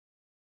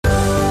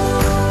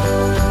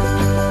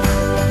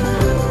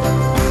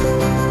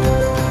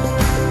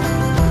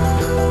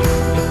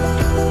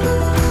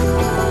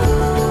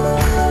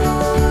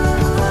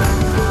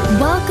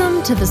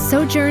to the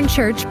Sojourn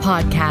Church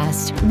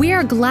podcast. We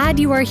are glad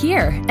you are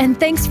here, and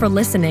thanks for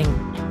listening.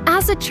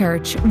 As a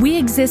church, we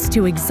exist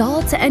to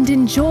exalt and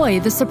enjoy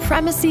the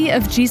supremacy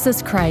of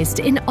Jesus Christ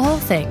in all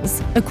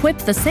things, equip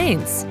the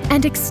saints,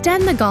 and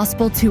extend the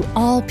gospel to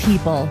all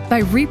people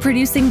by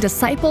reproducing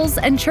disciples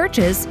and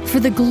churches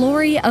for the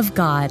glory of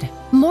God.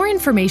 More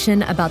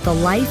information about the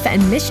life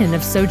and mission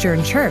of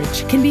Sojourn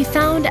Church can be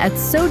found at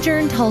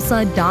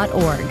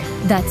sojourntulsa.org.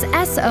 That's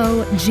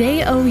SOJOURN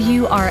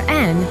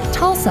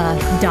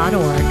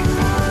Tulsa.org.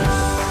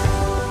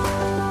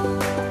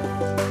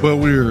 Well,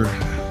 we're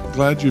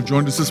glad you've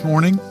joined us this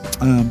morning.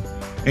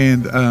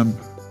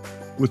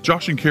 With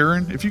Josh and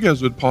Karen, if you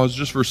guys would pause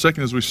just for a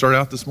second as we start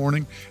out this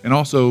morning, and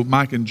also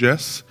Mike and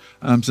Jess,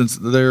 since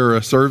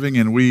they're serving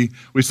and we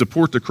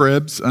support the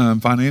Krebs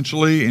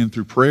financially and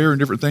through prayer and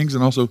different things,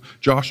 and also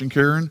Josh and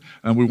Karen,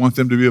 we want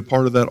them to be a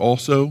part of that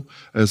also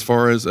as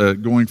far as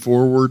going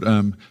forward,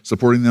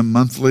 supporting them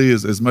monthly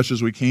as much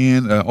as we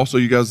can. Also,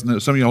 you guys know,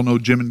 some of y'all know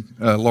Jim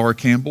and Laura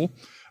Campbell,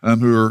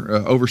 who are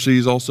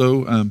overseas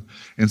also.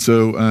 And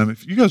so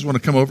if you guys want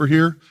to come over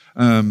here,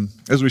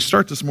 as we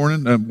start this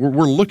morning,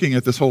 we're looking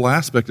at this whole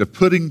aspect of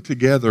putting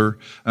together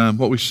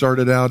what we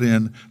started out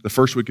in the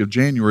first week of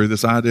January,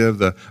 this idea of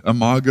the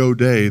Imago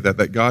Dei,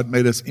 that God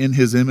made us in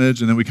His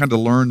image, and then we kind of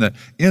learn that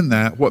in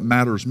that, what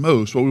matters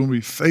most, what we want to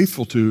be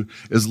faithful to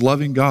is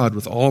loving God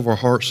with all of our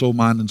heart, soul,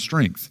 mind, and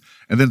strength,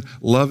 and then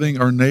loving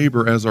our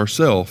neighbor as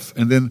ourself,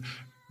 and then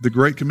the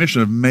Great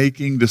Commission of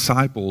making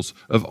disciples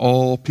of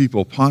all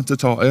people, panta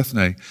ta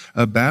ethne,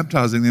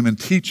 baptizing them and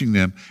teaching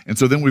them. And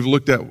so then we've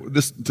looked at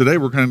this, today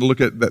we're going to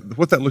look at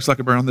what that looks like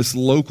around this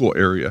local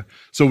area.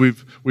 So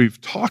we've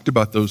talked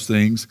about those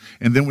things,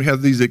 and then we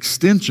have these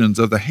extensions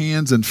of the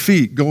hands and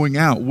feet going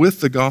out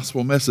with the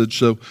gospel message.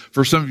 So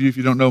for some of you, if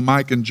you don't know,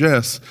 Mike and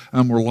Jess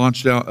were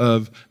launched out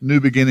of New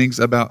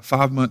Beginnings about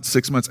 5 months,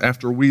 6 months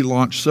after we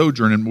launched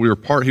Sojourn, and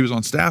he was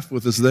on staff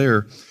with us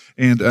there.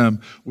 And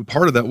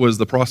part of that was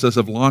the process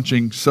of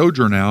launching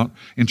Sojourn out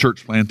in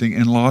church planting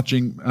and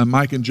launching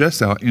Mike and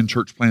Jess out in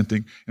church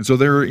planting. And so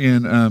they're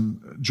in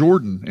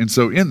Jordan. And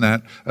so in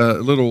that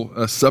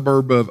little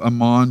suburb of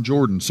Amman,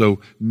 Jordan. So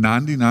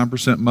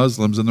 99%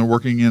 Muslims, and they're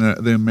working in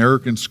the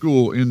American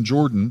school in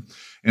Jordan.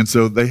 And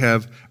so they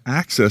have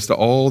access to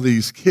all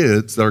these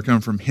kids that are coming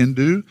from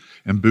Hindu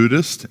and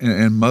Buddhist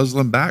and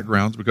Muslim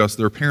backgrounds because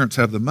their parents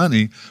have the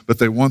money, but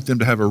they want them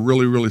to have a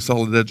really, really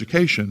solid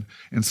education.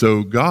 And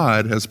so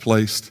God has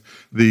placed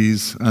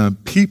these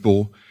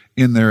people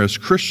in there as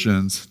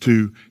Christians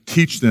to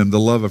teach them the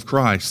love of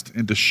Christ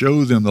and to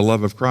show them the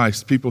love of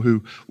Christ, people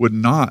who would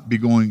not be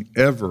going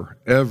ever,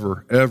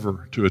 ever,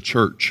 ever to a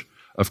church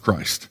of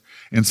Christ.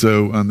 And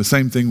so the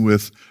same thing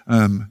with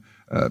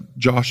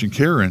Josh and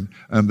Karen,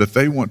 that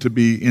they want to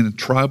be in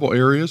tribal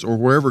areas or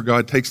wherever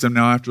God takes them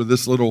now after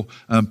this little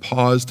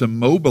pause to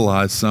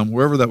mobilize some,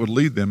 wherever that would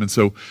lead them. And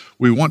so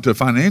we want to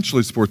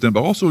financially support them,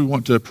 but also we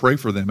want to pray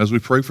for them as we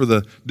pray for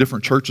the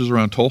different churches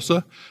around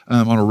Tulsa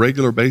on a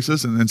regular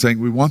basis, and then saying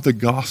we want the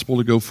gospel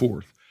to go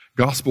forth.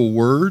 Gospel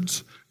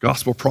words,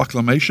 gospel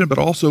proclamation, but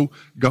also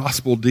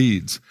gospel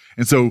deeds.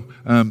 And so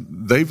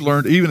they've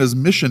learned, even as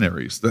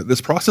missionaries, that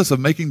this process of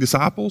making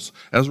disciples,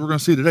 as we're going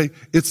to see today,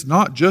 it's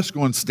not just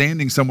going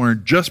standing somewhere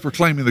and just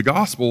proclaiming the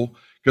gospel,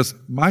 because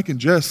Mike and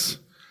Jess,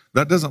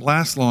 that doesn't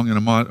last long in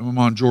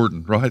Amman,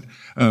 Jordan, right?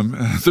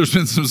 There's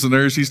been some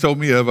scenarios he's told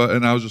me of,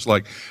 and I was just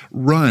like,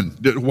 run.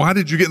 Why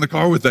did you get in the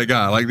car with that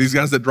guy? Like these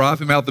guys that drive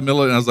him out the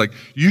middle of it, and I was like,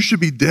 you should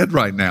be dead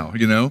right now,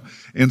 you know?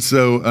 And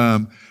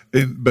so,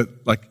 but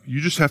like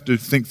you just have to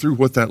think through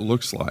what that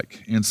looks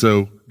like. And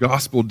so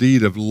gospel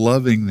deed of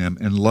loving them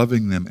and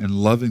loving them and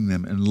loving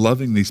them and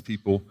loving these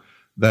people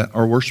that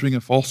are worshiping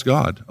a false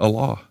god,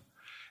 Allah.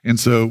 And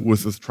so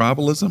with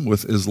tribalism,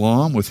 with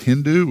Islam, with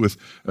Hindu, with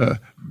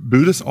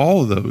Buddhist,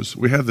 all of those,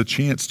 we have the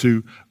chance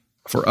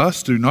for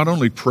us to not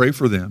only pray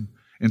for them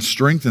and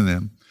strengthen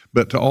them,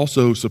 but to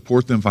also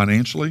support them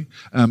financially.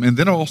 And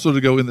then also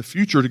to go in the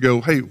future to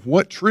go, hey,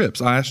 what trips?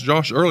 I asked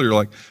Josh earlier,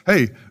 like,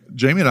 hey,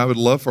 Jamie and I would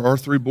love for our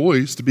 3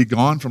 boys to be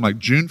gone from like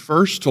June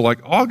 1st to like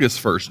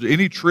August 1st.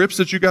 Any trips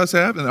that you guys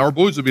have? And our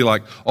boys would be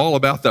like all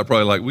about that,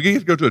 probably like, we get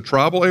to go to a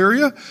tribal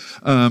area.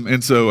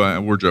 And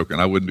so we're joking.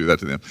 I wouldn't do that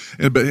to them.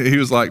 But he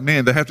was like,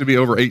 man, they have to be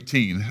over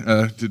 18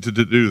 to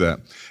do that.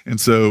 And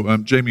so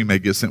Jamie may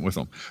get sent with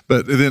them.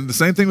 But then the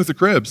same thing with the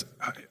Krebs.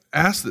 I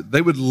asked that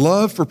they would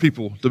love for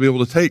people to be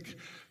able to take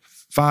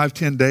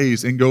 5-10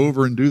 days and go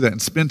over and do that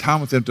and spend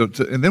time with them.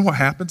 And then what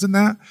happens in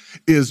that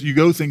is you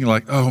go thinking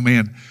like, oh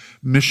man,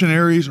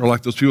 missionaries are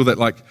like those people that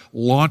like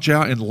launch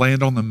out and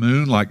land on the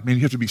moon. Like, man,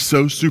 you have to be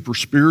so super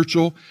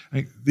spiritual.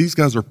 These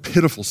guys are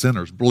pitiful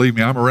sinners. Believe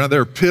me, I'm around.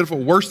 They're pitiful,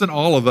 worse than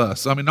all of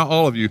us. I mean, not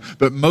all of you,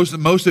 but most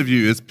of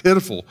you is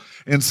pitiful.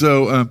 And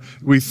so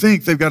we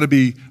think they've got to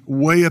be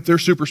way up there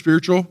super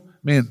spiritual.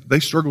 Man,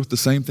 they struggle with the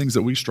same things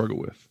that we struggle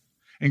with.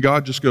 And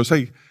God just goes,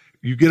 hey,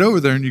 you get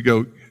over there and you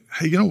go,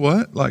 hey, you know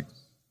what? Like,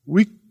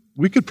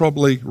 we could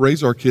probably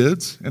raise our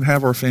kids and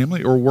have our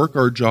family or work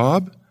our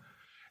job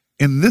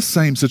in this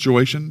same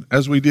situation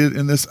as we did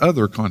in this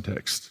other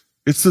context.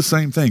 It's the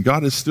same thing.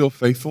 God is still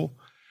faithful.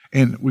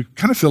 And we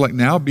kind of feel like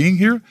now being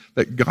here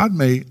that God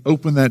may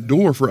open that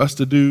door for us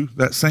to do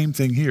that same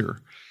thing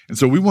here. And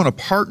so we want to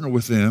partner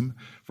with them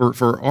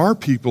for our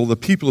people, the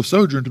people of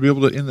Sojourn, to be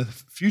able to, in the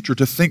future,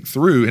 to think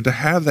through and to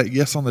have that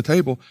yes on the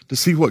table to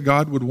see what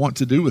God would want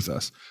to do with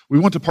us. We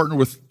want to partner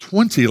with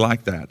 20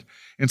 like that.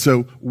 And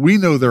so we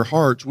know their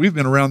hearts. We've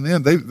been around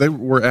them. They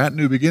were at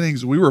New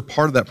Beginnings. We were a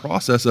part of that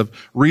process of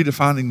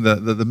redefining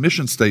the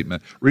mission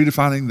statement,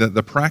 redefining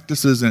the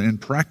practices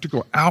and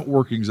practical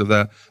outworkings of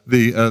that,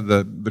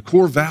 the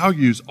core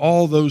values,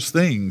 all those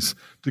things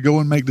to go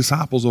and make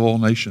disciples of all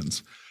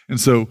nations. And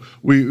so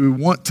we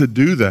want to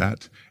do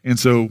that. And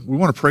so we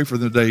want to pray for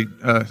them today,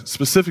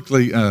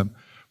 specifically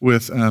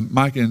with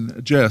Mike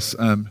and Jess.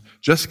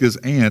 Jessica's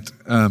aunt,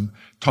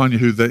 Tanya,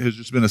 who has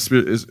just been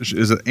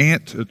is an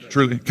aunt,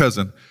 truly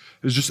cousin,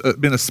 has just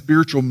been a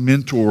spiritual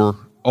mentor.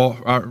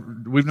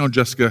 We've known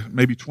Jessica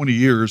maybe 20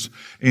 years,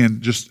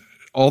 and just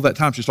all that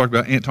time she's talking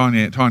about Aunt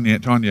Tanya, Aunt Tanya,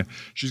 Aunt Tanya.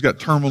 She's got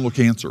terminal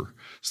cancer,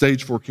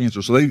 stage 4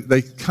 cancer. So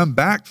they come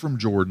back from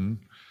Jordan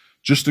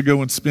just to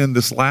go and spend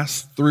this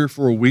last 3 or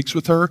 4 weeks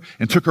with her,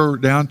 and took her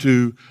down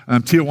to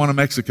Tijuana,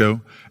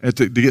 Mexico,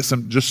 to get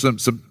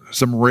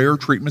some rare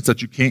treatments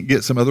that you can't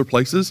get some other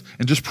places,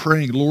 and just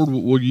praying, Lord,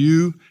 will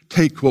you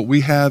take what we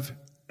have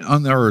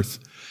on the earth,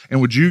 and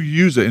would you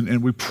use it?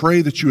 And we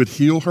pray that you would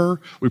heal her.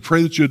 We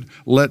pray that you would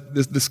let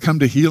this come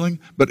to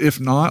healing, but if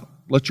not,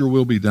 let your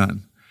will be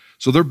done.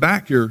 So they're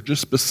back here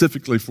just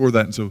specifically for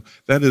that, and so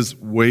that is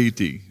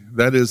weighty.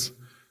 That is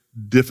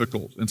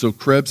difficult. And so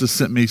Krebs has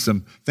sent me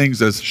some things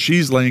as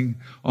she's laying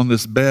on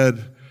this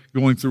bed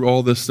going through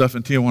all this stuff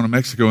in Tijuana,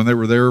 Mexico, and they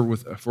were there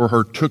for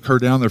her, took her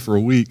down there for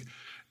a week.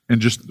 And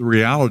just the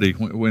reality,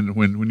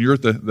 when you're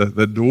at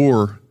the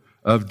door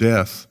of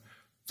death,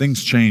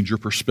 things change, your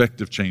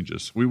perspective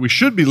changes. We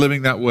should be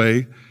living that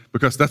way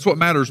because that's what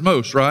matters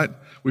most, right?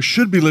 We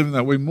should be living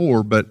that way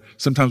more, but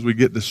sometimes we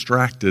get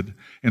distracted.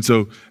 And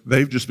so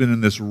they've just been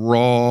in this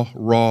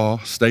raw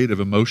state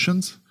of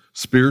emotions,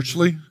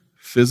 spiritually,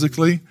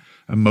 physically,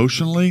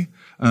 emotionally,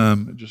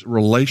 just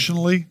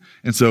relationally.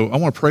 And so I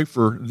want to pray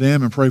for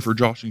them and pray for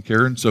Josh and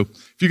Karen. So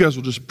if you guys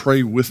will just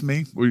pray with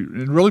me,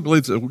 and really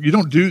believe that we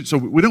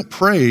don't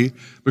pray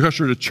because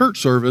you're at a church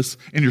service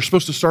and you're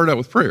supposed to start out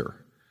with prayer.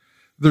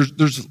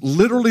 There's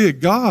literally a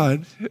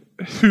God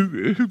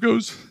who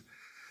goes,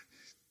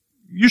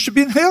 you should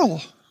be in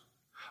hell.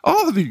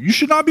 All of you. You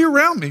should not be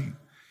around me.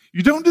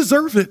 You don't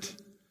deserve it.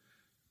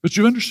 But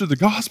you understood the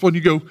gospel and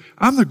you go,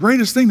 I'm the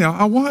greatest thing now.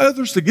 I want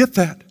others to get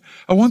that.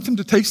 I want them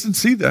to taste and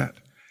see that.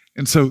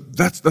 And so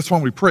that's why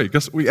we pray,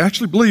 because we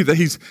actually believe that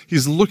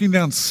he's looking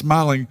down,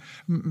 smiling.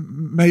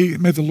 May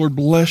the Lord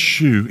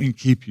bless you and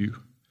keep you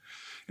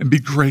and be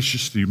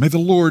gracious to you. May the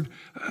Lord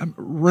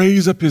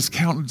raise up his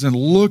countenance and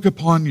look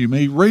upon you.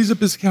 May he raise up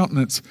his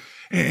countenance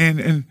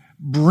and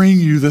bring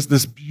you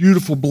this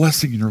beautiful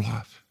blessing in your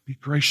life. Be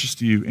gracious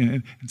to you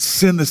and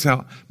send this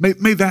out.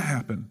 May that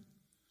happen.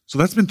 So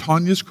that's been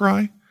Tanya's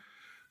cry.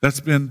 That's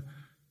been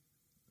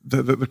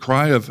the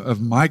cry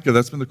of Micah.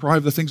 That's been the cry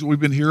of the things that we've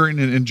been hearing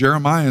in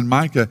Jeremiah and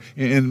Micah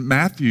and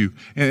Matthew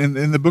and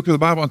in the book of the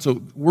Bible. And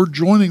so we're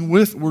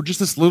just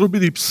this little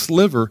bitty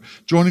sliver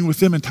joining with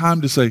them in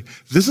time to say,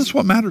 this is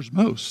what matters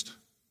most.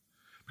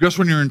 Because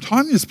when you're in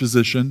Tanya's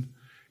position,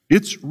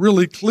 it's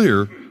really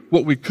clear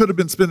what we could have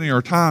been spending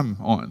our time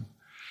on.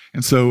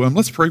 And so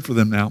let's pray for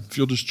them now, if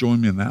you'll just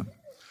join me in that.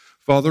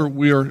 Father,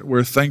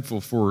 we're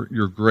thankful for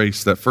your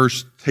grace that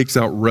first takes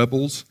out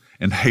rebels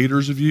and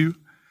haters of you,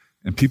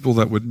 and people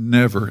that would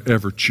never,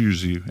 ever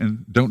choose you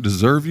and don't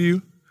deserve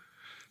you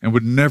and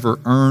would never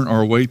earn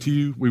our way to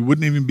you. We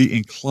wouldn't even be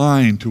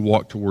inclined to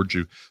walk towards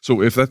you.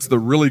 So if that's the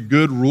really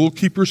good rule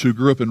keepers who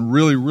grew up in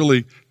really,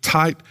 really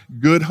tight,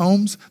 good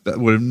homes, that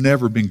would have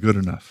never been good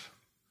enough.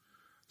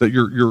 That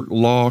your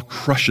law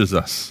crushes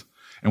us,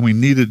 and we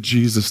needed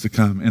Jesus to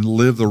come and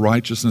live the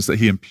righteousness that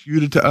he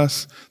imputed to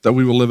us, that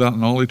we will live out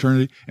in all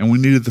eternity, and we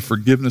needed the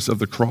forgiveness of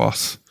the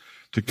cross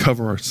to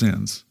cover our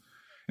sins.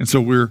 And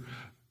so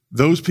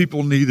those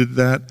people needed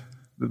that.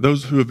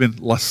 Those who have been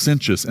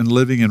licentious and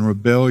living in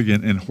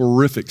rebellion and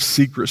horrific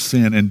secret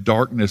sin and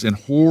darkness and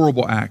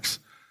horrible acts,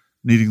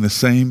 needing the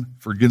same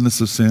forgiveness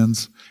of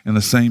sins and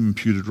the same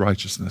imputed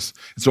righteousness.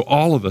 And so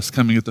all of us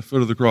coming at the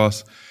foot of the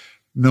cross,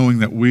 knowing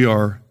that we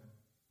are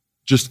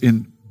just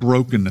in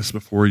brokenness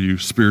before you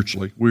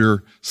spiritually.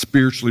 We're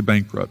spiritually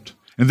bankrupt.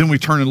 And then we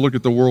turn and look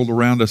at the world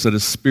around us that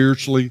is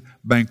spiritually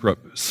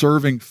bankrupt,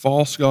 serving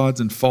false gods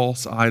and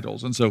false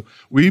idols. And so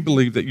we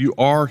believe that you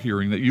are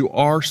hearing, that you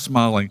are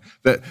smiling,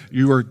 that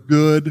you are a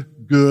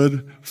good,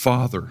 good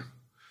Father.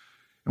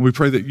 And we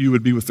pray that you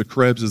would be with the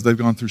Krebs as they've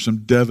gone through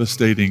some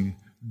devastating,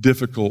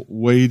 difficult,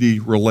 weighty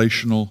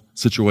relational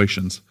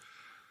situations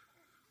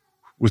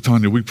with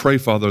Tanya. We pray,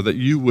 Father, that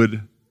you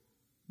would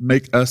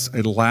make us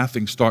a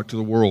laughing stock to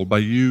the world by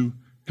you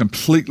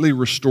completely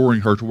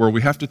restoring her to where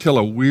we have to tell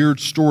a weird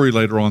story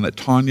later on that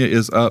Tanya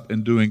is up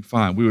and doing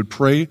fine. We would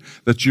pray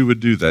that you would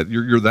do that.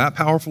 You're that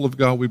powerful of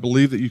God. We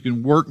believe that you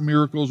can work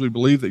miracles. We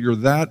believe that you're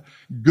that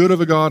good of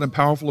a God and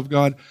powerful of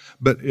God,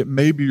 but it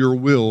may be your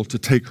will to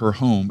take her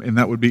home, and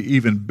that would be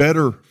even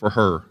better for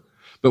her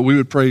But we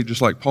would pray,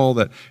 just like Paul,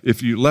 that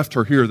if you left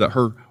her here, that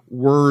her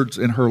words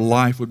and her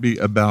life would be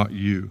about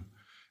you.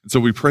 And so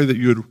we pray that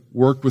you would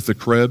work with the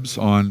Krebs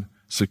on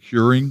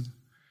securing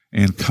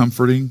and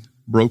comforting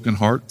broken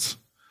hearts,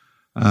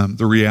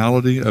 the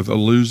reality of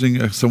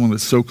losing someone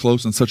that's so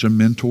close and such a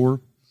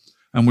mentor.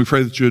 And we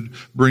pray that you would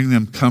bring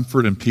them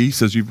comfort and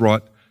peace as you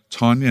brought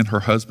Tanya and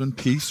her husband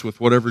peace with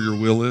whatever your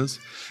will is.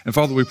 And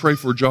Father, we pray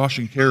for Josh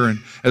and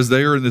Karen as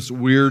they are in this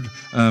weird,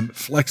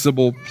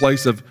 flexible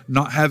place of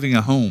not having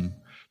a home,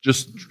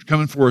 just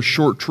coming for a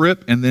short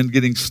trip and then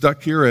getting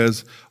stuck here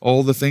as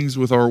all the things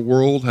with our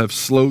world have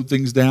slowed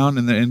things down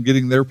and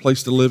getting their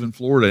place to live in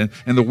Florida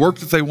and the work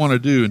that they want to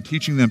do and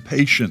teaching them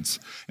patience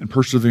and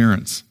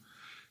perseverance.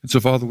 And so,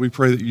 Father, we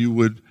pray that you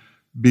would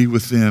be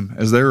with them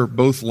as they're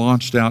both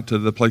launched out to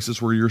the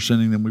places where you're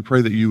sending them. We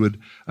pray that you would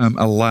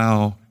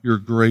allow your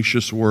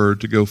gracious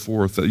word to go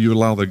forth, that you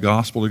allow the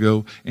gospel to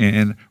go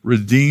and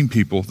redeem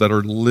people that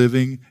are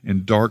living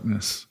in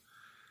darkness.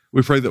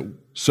 We pray that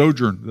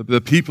Sojourn, the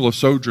people of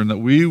Sojourn, that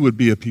we would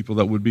be a people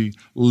that would be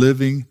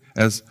living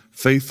as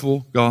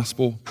faithful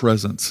gospel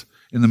presence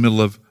in the middle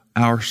of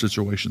our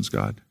situations,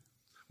 God.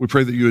 We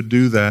pray that you would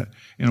do that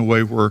in a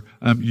way where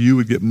you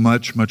would get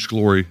much, much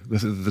glory.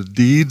 The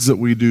deeds that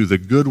we do, the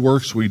good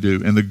works we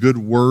do, and the good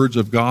words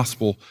of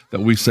gospel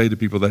that we say to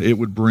people, that it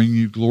would bring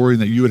you glory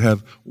and that you would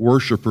have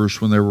worshipers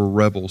when there were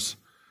rebels.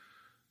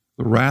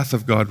 The wrath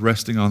of God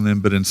resting on them,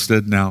 but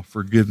instead now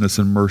forgiveness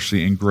and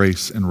mercy and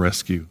grace and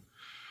rescue.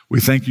 We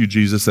thank you,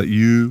 Jesus, that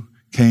you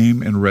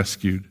came and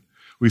rescued.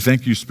 We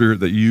thank you, Spirit,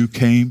 that you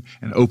came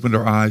and opened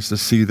our eyes to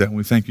see that. And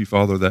we thank you,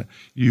 Father, that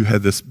you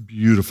had this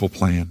beautiful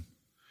plan.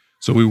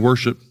 So we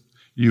worship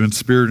you in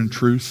spirit and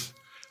truth,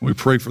 and we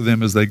pray for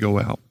them as they go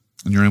out.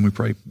 In your name we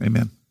pray,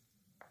 amen.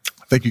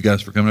 Thank you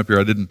guys for coming up here.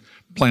 I didn't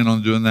plan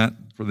on doing that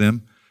for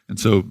them. And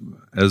so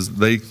as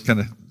they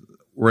kind of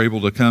were able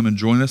to come and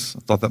join us, I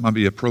thought that might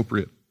be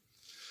appropriate.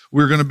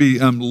 We're going to be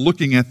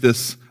looking at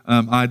this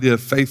idea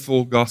of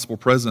faithful gospel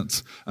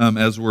presence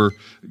as we're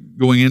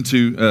going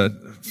into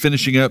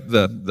finishing up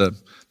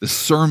the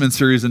sermon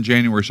series in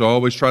January. So I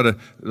always try to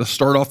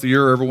start off the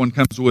year. Everyone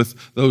comes with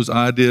those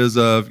ideas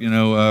of,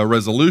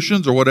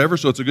 resolutions or whatever.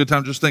 So it's a good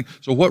time to just think,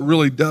 so what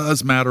really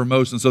does matter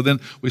most? And so then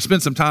we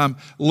spend some time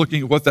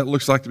looking at what that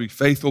looks like to be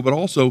faithful, but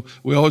also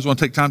we always want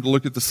to take time to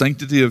look at the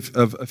sanctity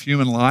of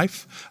human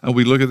life.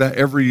 We look at that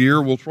every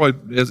year. We'll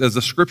probably, as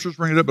the scriptures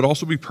bring it up, but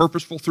also be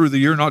purposeful through the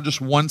year, not just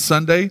one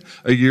Sunday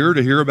a year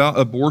to hear about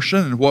abortion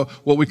and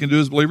what we can do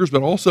as believers,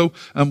 but also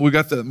we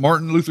got the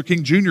Martin Luther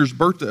King Jr.'s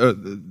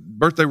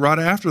birthday right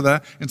after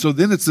that. And so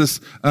then it's this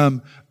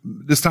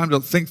time to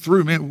think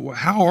through, man,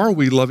 how are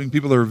we loving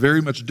people that are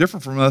very much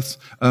different from us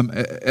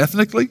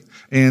ethnically?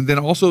 And then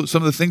also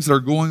some of the things that are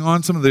going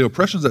on, some of the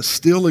oppressions that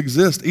still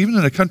exist, even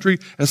in a country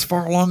as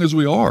far along as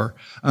we are,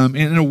 and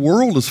in a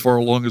world as far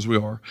along as we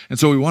are. And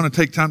so we want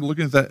to take time to look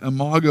at that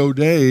Imago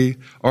Dei.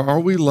 Are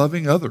we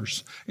loving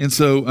others? And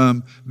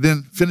so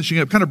then finishing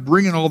up, kind of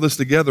bringing all this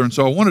together. And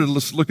so I wanted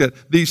to look at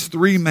these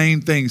three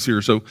main things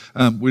here. So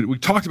we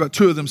talked about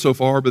two of them so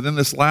far, but then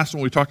this last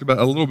one we talked about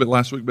a little bit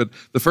last week, but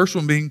the first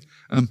one being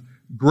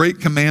great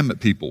commandment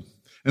people.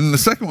 And then the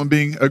second one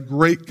being a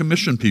great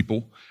commission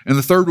people. And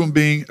the third one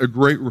being a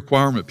great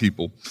requirement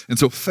people. And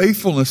so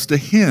faithfulness to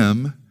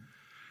him,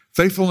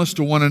 faithfulness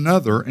to one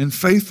another, and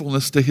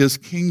faithfulness to his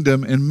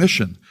kingdom and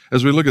mission.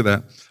 As we look at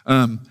that,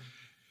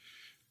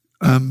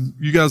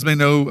 you guys may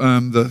know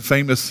the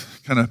famous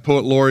kind of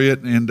poet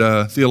laureate and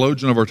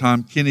theologian of our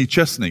time, Kenny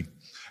Chesney.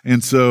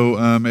 And so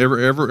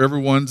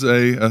everyone's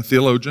a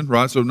theologian,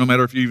 right? So no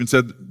matter if you even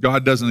said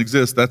God doesn't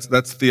exist,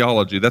 that's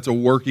theology. That's a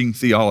working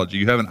theology.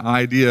 You have an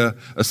idea,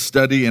 a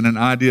study, and an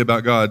idea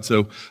about God.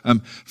 So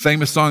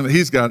famous song that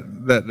he's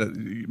got that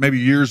maybe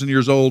years and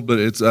years old, but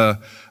it's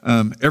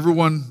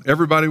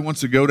everybody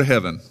wants to go to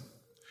heaven.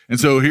 And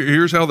so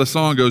here's how the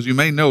song goes. You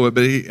may know it,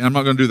 but I'm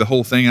not going to do the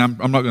whole thing. I'm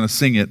not going to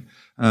sing it.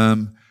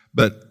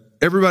 But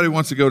everybody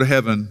wants to go to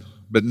heaven,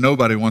 but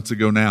nobody wants to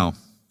go now.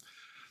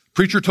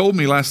 Preacher told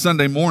me last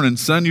Sunday morning,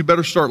 son, you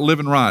better start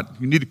living right.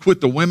 You need to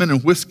quit the women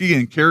and whiskey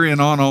and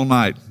carrying on all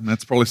night. And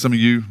that's probably some of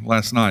you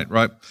last night,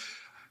 right?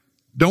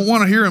 Don't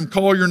want to hear him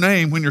call your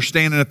name when you're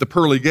standing at the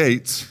pearly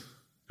gates,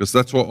 because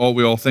that's what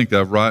we all think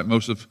of, right?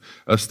 Most of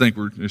us think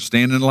we're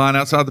standing in line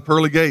outside the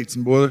pearly gates,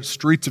 and boy,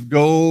 streets of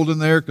gold in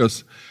there,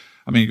 because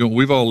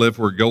we've all lived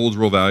where gold's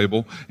real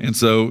valuable. And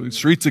so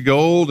streets of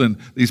gold and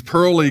these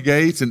pearly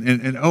gates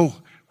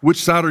and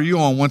which side are you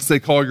on once they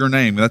call your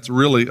name? That's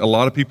really a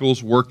lot of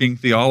people's working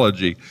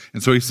theology.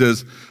 And so he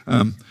says,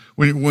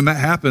 when that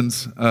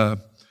happens, let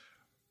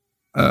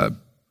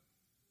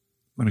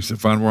me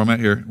find where I'm at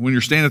here. When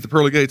you're standing at the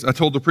pearly gates, I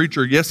told the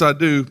preacher, yes, I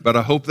do, but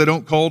I hope they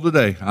don't call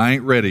today. I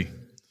ain't ready.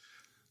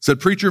 Said,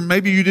 preacher,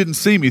 maybe you didn't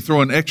see me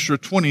throw an extra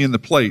 20 in the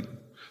plate.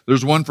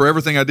 There's one for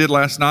everything I did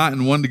last night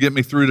and one to get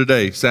me through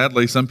today.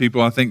 Sadly, some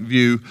people, I think,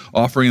 view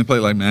offering in the plate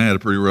like, man, I had a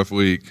pretty rough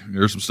week.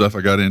 There's some stuff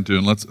I got into,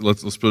 and let's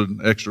put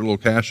an extra little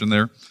cash in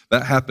there.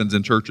 That happens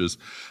in churches.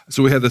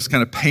 So we have this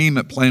kind of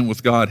payment plan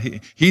with God.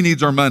 He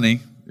needs our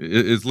money.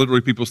 It's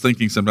literally people's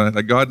thinking sometimes,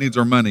 like God needs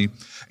our money.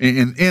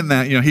 And in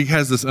that, he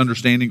has this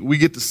understanding. We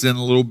get to sin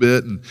a little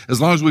bit, and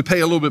as long as we pay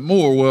a little bit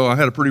more, well, I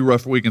had a pretty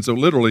rough week. And so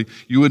literally,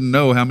 you wouldn't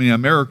know how many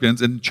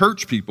Americans and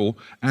church people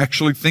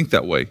actually think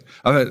that way.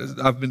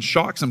 I've been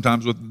shocked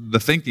sometimes with the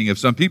thinking of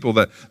some people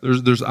that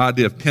there's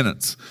idea of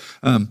penance.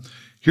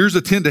 Here's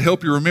a 10 to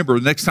help you remember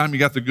the next time you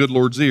got the good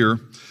Lord's ear.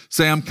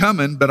 Say, I'm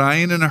coming, but I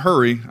ain't in a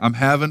hurry. I'm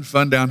having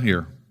fun down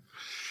here.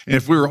 And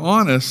if we were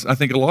honest, I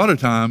think a lot of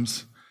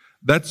times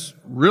that's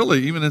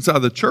really, even inside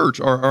the church,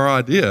 our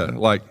idea.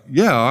 Like,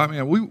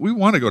 we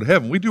want to go to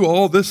heaven. We do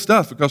all this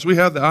stuff because we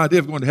have the idea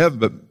of going to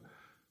heaven.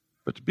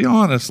 But to be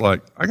honest,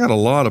 like, I got a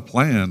lot of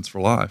plans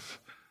for life.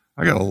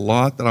 I got a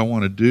lot that I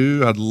want to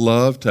do. I'd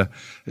love to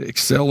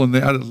excel in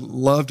that. I'd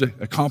love to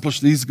accomplish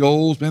these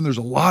goals. Man, there's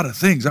a lot of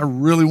things I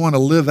really want to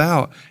live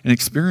out and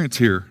experience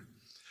here.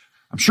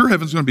 I'm sure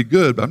heaven's going to be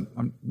good, but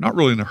I'm not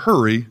really in a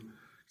hurry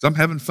because I'm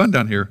having fun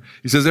down here.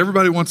 He says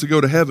everybody wants to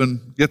go to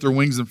heaven, get their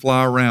wings and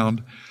fly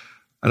around.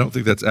 I don't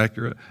think that's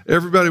accurate.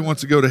 Everybody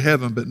wants to go to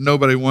heaven, but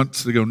nobody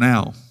wants to go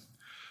now.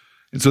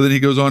 And so then he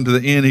goes on to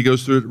the end. He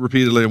goes through it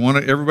repeatedly.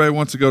 Everybody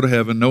wants to go to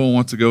heaven. No one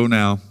wants to go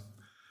now.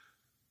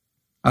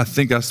 I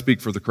think I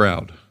speak for the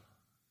crowd.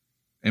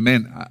 And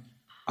man,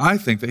 I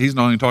think that he's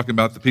not only talking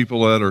about the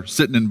people that are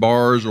sitting in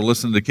bars or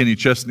listening to Kenny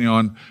Chesney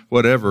on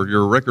whatever,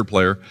 you're a record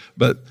player,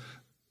 but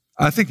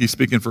I think he's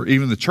speaking for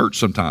even the church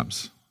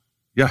sometimes.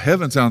 Yeah,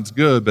 heaven sounds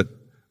good, but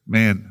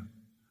man,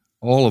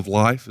 all of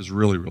life is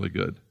really, really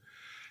good.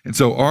 And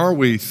so are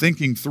we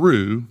thinking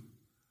through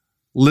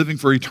living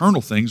for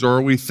eternal things, or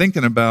are we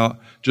thinking about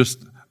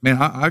just, man,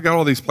 I got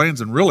all these plans,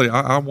 and really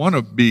I want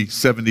to be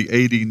 70,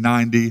 80,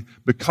 90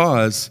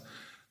 because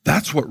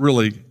that's what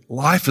really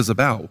life is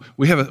about.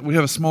 We have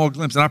a small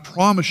glimpse, and I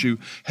promise you,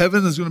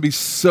 heaven is going to be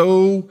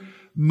so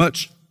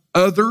much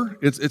other.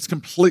 It's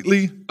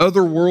completely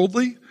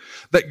otherworldly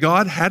that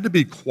God had to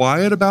be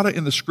quiet about it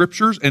in the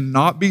scriptures and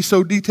not be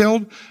so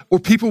detailed, or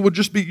people would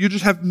you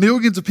just have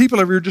millions of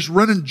people every year just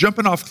running,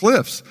 jumping off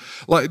cliffs,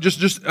 like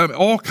just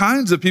all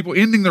kinds of people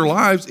ending their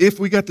lives if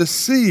we got to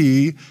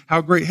see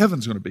how great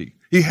heaven's going to be.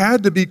 He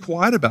had to be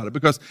quiet about it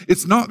because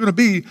it's not going to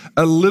be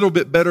a little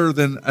bit better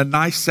than a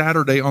nice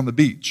Saturday on the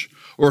beach.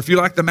 Or if you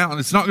like the mountain,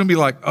 it's not going to be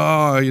like,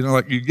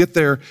 like you get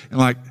there and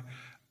like,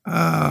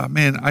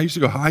 man, I used to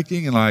go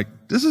hiking and like,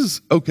 this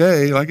is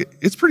okay. Like,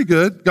 it's pretty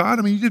good. God,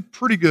 I mean, you did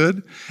pretty good.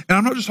 And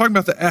I'm not just talking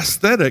about the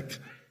aesthetic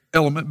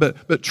element,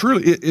 but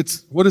truly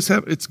it's what is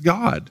heaven? It's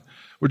God.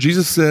 Where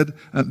Jesus said,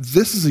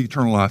 this is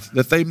eternal life,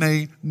 that they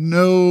may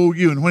know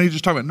you. And when he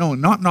just talked about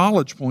knowing, not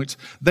knowledge points,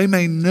 they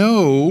may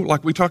know,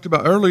 like we talked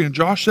about earlier, and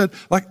Josh said,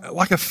 like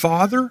a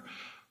father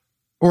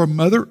or a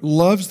mother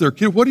loves their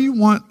kid. What do you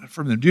want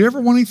from them? Do you ever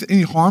want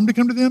any harm to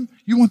come to them?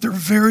 You want their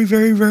very,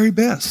 very, very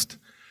best.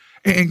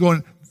 And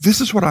going,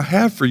 this is what I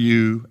have for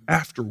you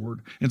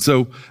afterward. And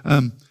so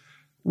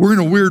we're in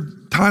a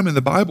weird time in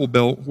the Bible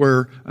Belt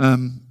where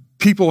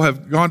people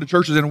have gone to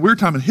churches in a weird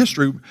time in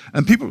history,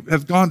 and people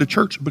have gone to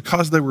church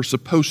because they were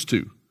supposed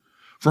to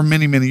for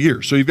many, many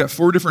years. So you've got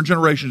 4 different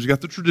generations. You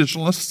got the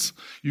traditionalists,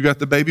 you got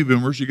the baby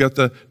boomers, you got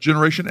the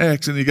Generation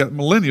X, and you got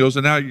millennials,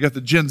 and now you got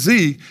the Gen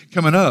Z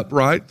coming up,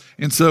 right?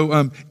 And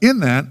so in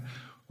that,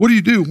 what do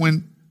you do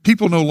when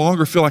people no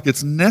longer feel like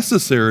it's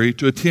necessary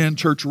to attend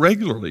church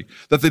regularly,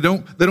 that they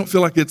don't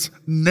feel like it's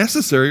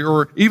necessary,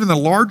 or even the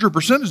larger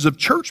percentage of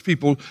church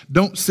people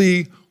don't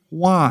see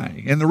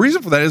why? And the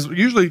reason for that is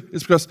usually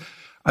it's because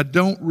I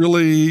don't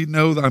really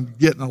know that I'm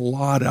getting a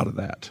lot out of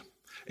that.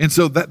 And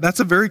so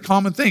that's a very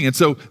common thing. And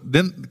so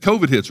then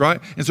COVID hits,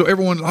 right? And so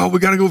everyone, we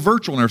got to go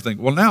virtual and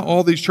everything. Well, now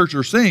all these churches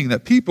are seeing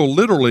that people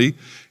literally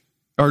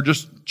are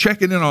just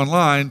checking in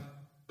online,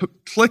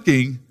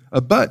 clicking a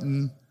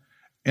button,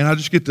 and I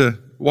just get to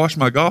wash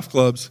my golf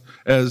clubs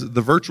as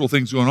the virtual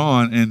thing's going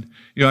on. And,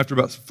 after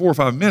about 4 or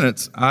 5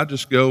 minutes, I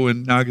just go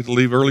and now I get to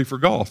leave early for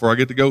golf, or I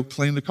get to go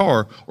clean the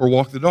car or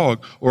walk the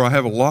dog, or I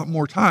have a lot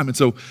more time. And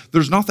so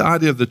there's not the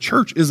idea of the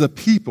church is a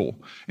people.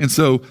 And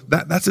so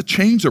that's a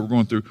change that we're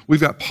going through.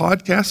 We've got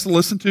podcasts to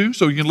listen to,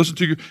 so you can listen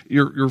to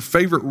your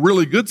favorite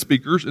really good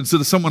speakers instead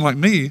of someone like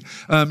me.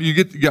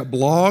 You got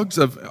blogs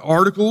of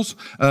articles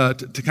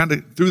to kind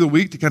of through the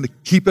week to kind of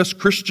keep us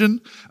Christian.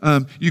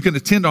 You can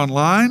attend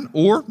online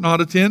or not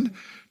attend.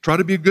 Try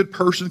to be a good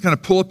person, kind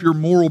of pull up your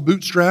moral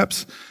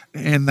bootstraps,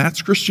 and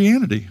that's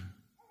Christianity.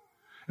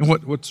 And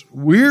what's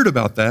weird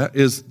about that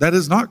is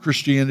not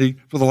Christianity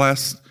for the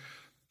last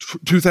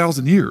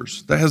 2,000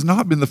 years. That has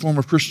not been the form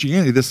of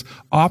Christianity, this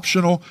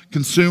optional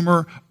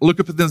consumer, look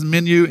up at this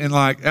menu, and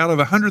like out of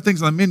 100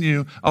 things on the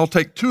menu, I'll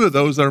take 2 of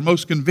those that are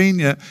most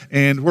convenient,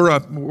 and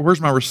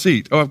where's my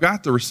receipt? Oh, I've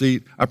got the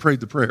receipt. I prayed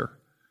the prayer.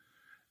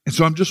 And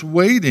so I'm just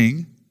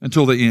waiting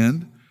until the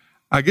end.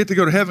 I get to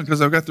go to heaven because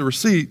I've got the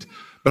receipt,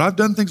 but I've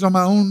done things on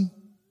my own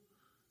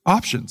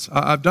options.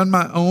 I've done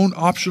my own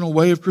optional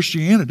way of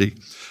Christianity.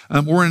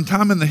 We're in a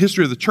time in the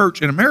history of the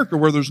church in America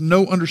where there's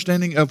no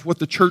understanding of what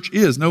the church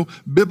is, no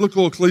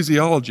biblical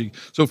ecclesiology.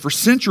 So for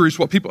centuries,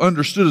 what people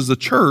understood as the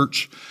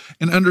church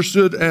and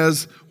understood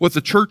as what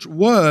the church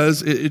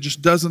was, it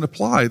just doesn't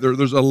apply.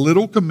 There's a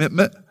little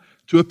commitment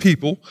to a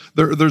people,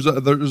 there's a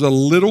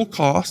little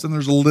cost and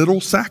there's a little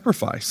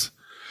sacrifice.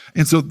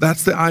 And so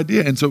that's the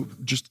idea. And so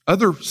just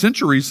other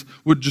centuries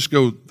would just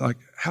go like,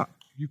 how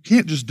you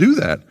can't just do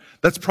that.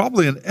 That's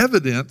probably an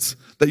evidence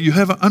that you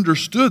haven't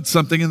understood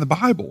something in the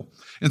Bible.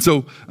 And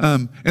so,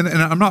 and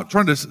I'm not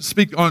trying to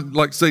speak on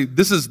like say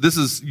this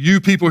is you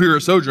people here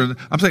at Sojourn.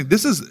 I'm saying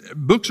there's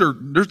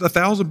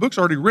 1,000 books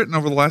already written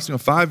over the last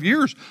 5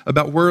 years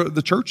about where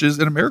the church is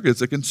in America.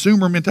 It's a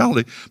consumer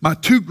mentality. My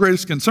two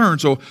greatest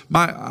concerns. So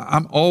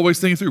I'm always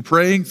thinking through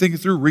praying, thinking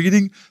through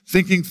reading,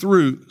 thinking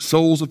through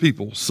souls of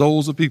people.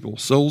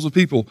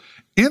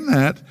 In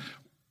that,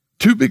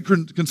 two big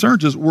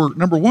concerns is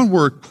number one,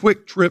 we're a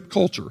quick trip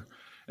culture.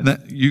 And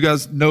that you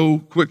guys know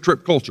quick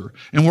trip culture.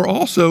 And we're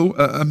also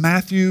a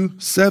Matthew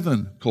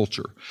 7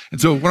 culture. And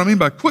so what I mean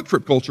by quick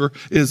trip culture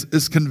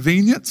is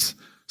convenience,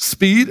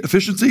 speed,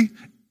 efficiency,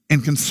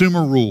 and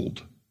consumer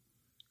ruled.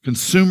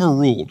 Consumer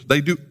ruled. They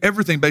do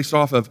everything based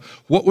off of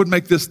what would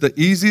make this the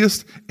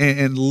easiest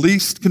and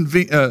least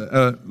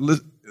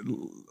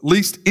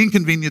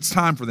inconvenience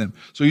time for them.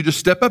 So you just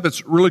step up.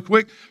 It's really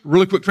quick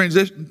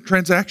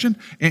transaction,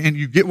 and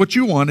you get what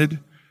you wanted,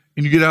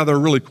 and you get out of there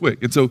really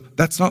quick. And so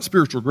that's not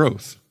spiritual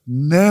growth.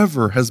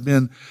 Never has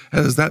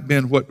that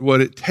been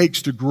what it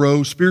takes to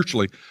grow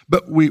spiritually.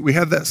 But we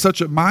have that such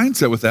a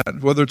mindset with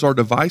that, whether it's our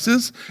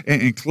devices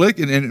and click,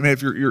 and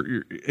if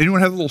you're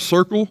anyone have a little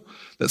circle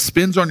that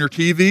spins on your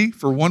TV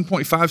for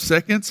 1.5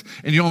 seconds,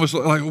 and you almost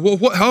like, well,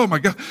 what? Oh my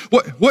God,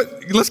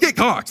 what? Let's get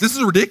Cox. This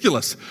is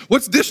ridiculous.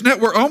 What's Dish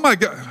Network? Oh my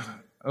God.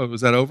 Oh,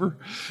 was that over?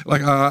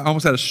 Like I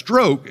almost had a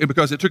stroke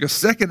because it took a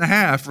second and a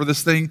half for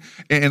this thing,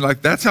 and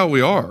like that's how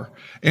we are.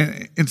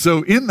 And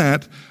so in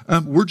that,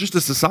 we're just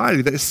a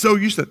society that is so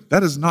used to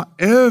that is not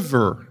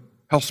ever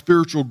how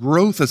spiritual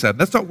growth has happened.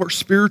 That's not where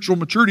spiritual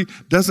maturity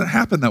doesn't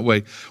happen that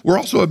way. We're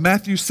also a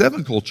Matthew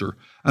 7 culture.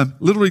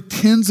 Literally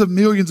tens of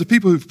millions of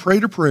people who've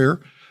prayed a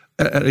prayer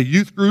at a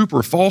youth group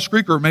or Falls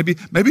Creek, or maybe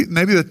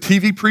the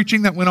TV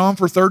preaching that went on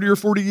for 30 or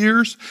 40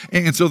 years.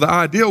 And so the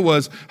idea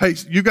was, hey,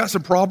 you got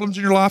some problems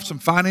in your life, some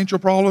financial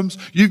problems,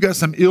 you've got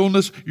some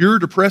illness, you're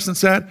depressed and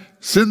sad,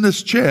 send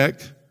this check,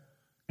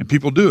 and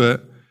people do it.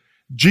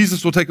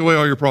 Jesus will take away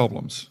all your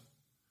problems.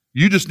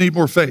 You just need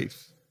more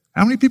faith.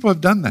 How many people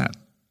have done that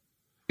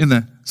in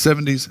the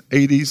 70s,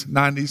 80s,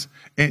 90s?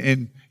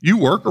 And you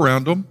work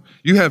around them.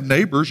 You have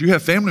neighbors, you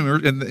have family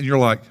members, and you're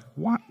like,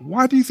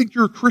 why do you think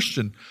you're a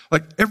Christian?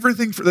 Like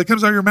everything that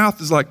comes out of your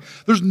mouth is like,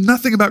 there's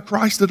nothing about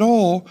Christ at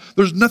all.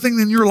 There's nothing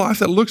in your life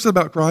that looks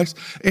about Christ,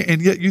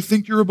 and yet you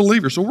think you're a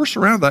believer. So we're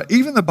surrounded by that.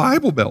 Even the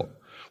Bible Belt.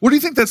 What do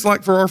you think that's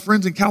like for our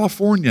friends in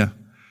California,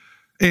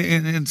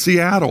 in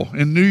Seattle,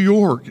 in New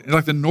York,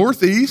 like the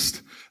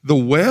Northeast, the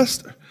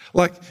West?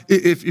 Like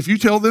if you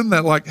tell them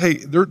that like, hey,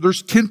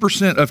 there's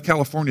 10% of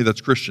California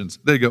that's Christians,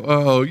 they go,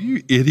 oh,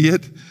 you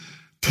idiot.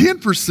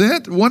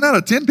 10%? 1 out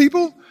of 10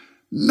 people?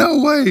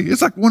 No way.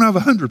 It's like 1 out of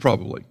 100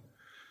 probably.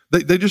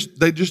 They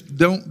just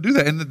don't do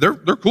that. And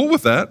they're cool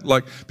with that.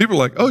 Like people are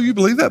like, oh, you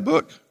believe that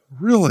book?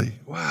 Really?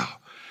 Wow.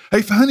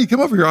 Hey, honey,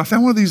 come over here. I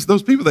found one of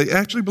those people. They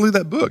actually believe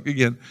that book.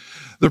 Again,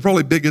 they're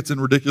probably bigots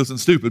and ridiculous and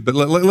stupid, but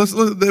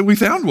we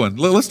found one.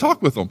 Let's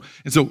talk with them.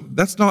 And so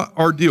that's not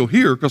our deal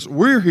here, because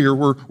we're here.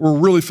 We're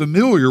really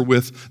familiar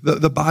with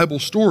the Bible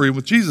story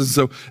with Jesus.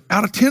 So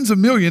out of tens of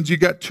millions, you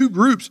got two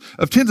groups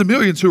of tens of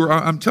millions who are,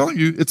 I'm telling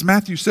you, it's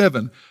Matthew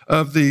 7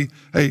 of the,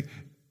 hey,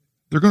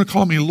 they're going to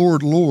call me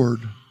Lord,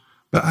 Lord,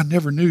 but I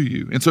never knew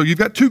you. And so you've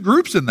got two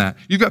groups in that.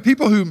 You've got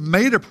people who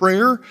made a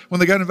prayer when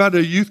they got invited to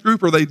a youth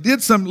group, or they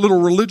did some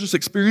little religious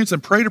experience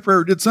and prayed a prayer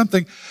or did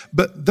something,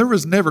 but there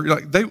was never,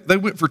 like they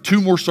went for 2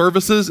 more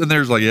services and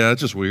there's like, yeah,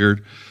 it's just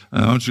weird.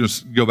 I'm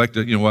just going to go back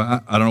to,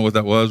 I don't know what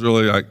that was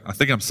really. I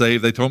think I'm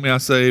saved. They told me I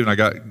saved and I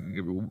got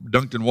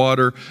dunked in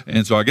water.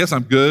 And so I guess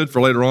I'm good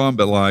for later on,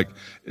 but like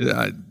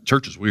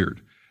church is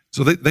weird.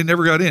 So they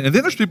never got in. And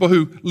then there's people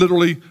who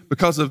literally,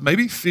 because of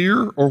maybe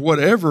fear or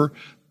whatever,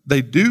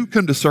 they do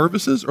come to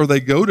services or they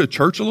go to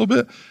church a little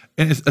bit,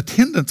 and it's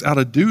attendance out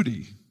of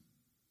duty.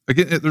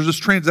 Again, there's this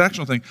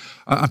transactional thing.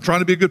 I'm trying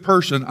to be a good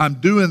person.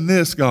 I'm doing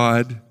this,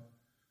 God.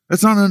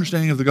 That's not an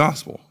understanding of the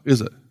gospel, is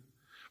it?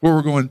 Where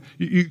we're going,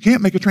 you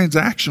can't make a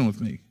transaction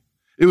with me.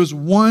 It was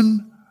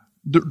one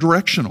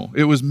directional.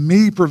 It was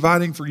me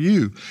providing for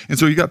you. And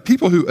so you got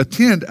people who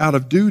attend out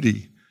of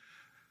duty,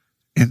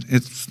 and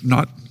it's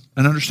not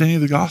an understanding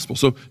of the gospel.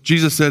 So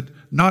Jesus said,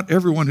 not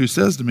everyone who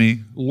says to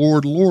me,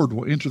 Lord, Lord,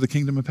 will enter the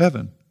kingdom of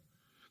heaven.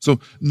 So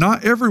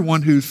not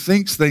everyone who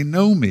thinks they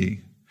know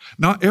me,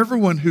 not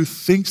everyone who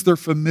thinks they're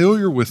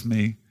familiar with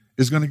me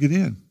is going to get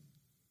in.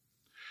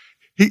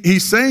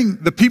 He's saying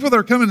the people that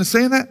are coming and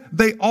saying that,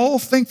 they all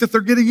think that they're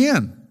getting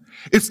in.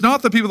 It's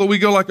not the people that we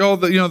go like, oh,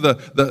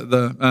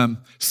 the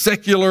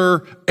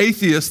secular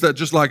atheists that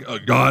just like, oh,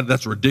 God,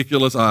 that's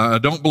ridiculous. I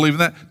don't believe in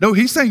that. No,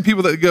 he's saying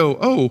people that go,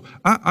 oh,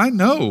 I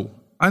know,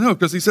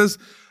 because he says,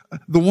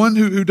 the one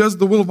who does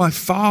the will of my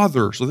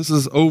Father. So this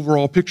is an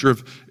overall picture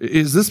of,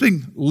 is this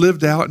being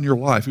lived out in your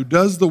life? Who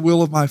does the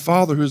will of my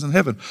Father who is in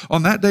heaven?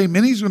 On that day,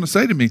 many is going to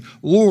say to me,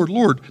 Lord,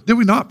 Lord, did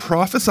we not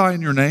prophesy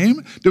in your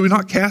name? Did we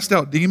not cast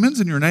out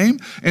demons in your name?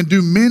 And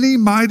do many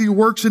mighty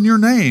works in your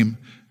name?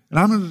 And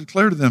I'm going to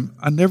declare to them,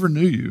 I never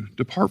knew you.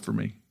 Depart from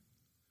me.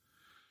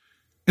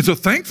 And so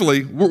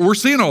thankfully, we're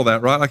seeing all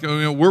that, right? Like,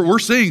 we're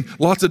seeing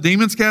lots of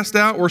demons cast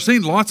out. We're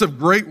seeing lots of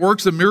great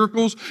works and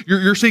miracles.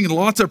 You're seeing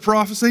lots of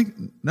prophecy.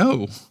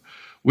 No,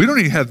 we don't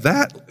even have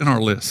that in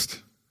our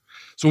list.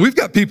 So we've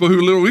got people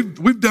who literally,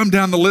 we've dumbed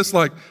down the list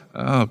like,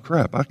 oh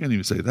crap, I can't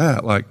even say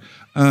that. Like,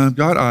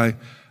 God,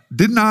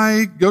 didn't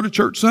I go to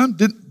church some?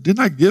 Didn't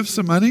I give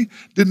some money?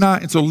 Didn't I?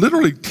 And so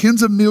literally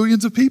tens of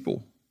millions of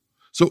people.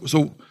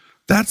 So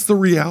that's the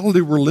reality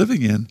we're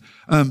living in,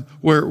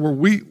 where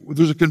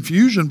there's a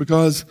confusion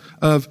because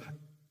of,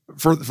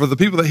 for the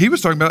people that he was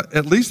talking about,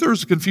 at least there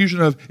was a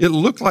confusion of, it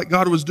looked like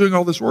God was doing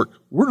all this work.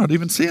 We're not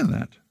even seeing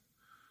that.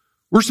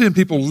 We're seeing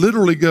people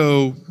literally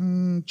go,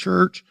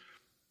 church,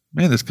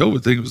 man, this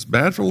COVID thing was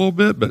bad for a little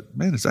bit, but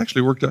man, it's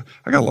actually worked out.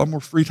 I got a lot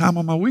more free time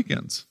on my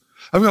weekends.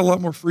 I've got a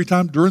lot more free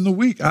time during the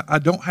week. I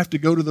don't have to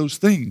go to those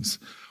things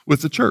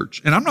with the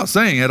church. And I'm not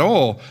saying at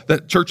all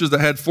that churches that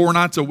had 4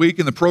 nights a week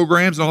and the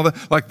programs and all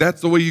that, like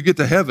that's the way you get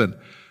to heaven.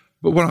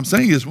 But what I'm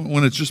saying is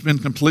when it's just been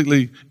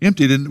completely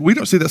emptied, and we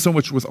don't see that so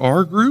much with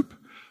our group,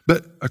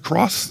 but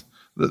across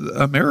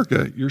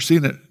America, you're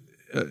seeing it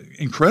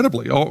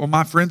incredibly. All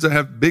my friends that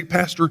have big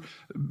pastor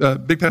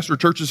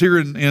churches here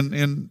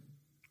in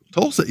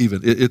Tulsa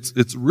even,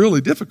 it's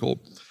really difficult.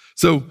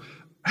 So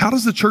how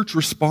does the church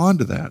respond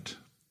to that?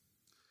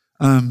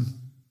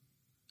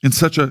 In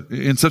such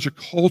a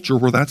culture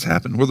where that's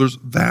happened, where there's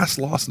vast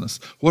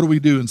lostness, what do we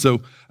do? And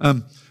so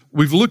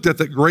we've looked at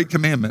that great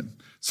commandment.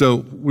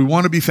 So we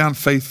want to be found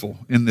faithful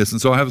in this.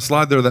 And so I have a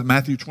slide there, that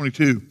Matthew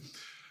 22.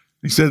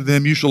 He said to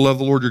them, you shall love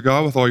the Lord your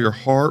God with all your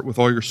heart, with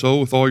all your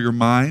soul, with all your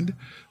mind.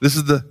 This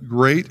is the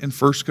great and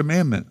first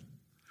commandment.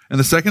 And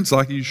the second's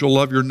like, you shall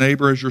love your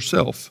neighbor as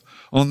yourself.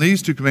 On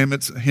these 2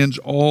 commandments hinge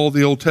all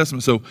the Old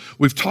Testament. So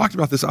we've talked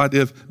about this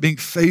idea of being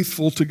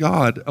faithful to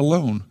God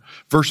alone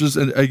versus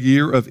a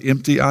year of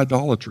empty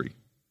idolatry.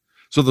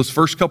 So those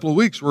first couple of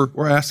weeks,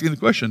 we're asking the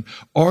question,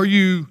 are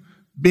you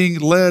being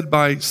led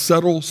by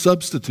subtle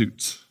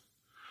substitutes?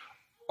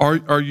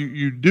 Are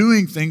you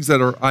doing things that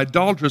are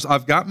idolatrous?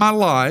 I've got my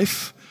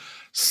life,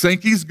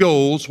 Sankey's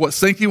goals, what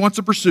Sankey wants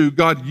to pursue.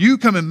 God, you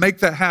come and make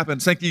that happen.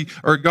 Sankey,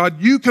 or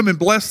God, you come and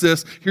bless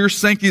this. Here's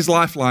Sankey's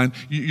lifeline.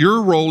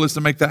 Your role is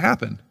to make that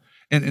happen.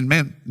 And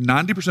man,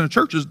 90% of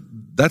churches,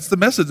 that's the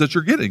message that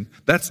you're getting.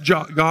 That's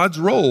God's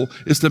role,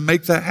 is to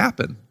make that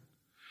happen.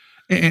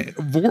 And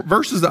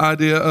versus the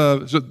idea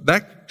of, so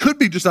that could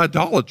be just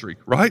idolatry,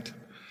 right?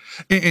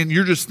 And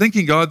you're just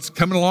thinking God's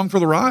coming along for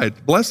the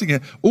ride, blessing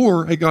it.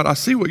 Or, hey, God, I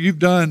see what you've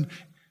done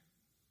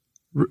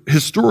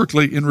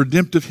historically in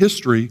redemptive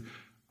history.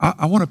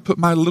 I want to put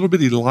my little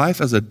bitty life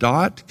as a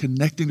dot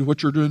connecting to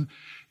what you're doing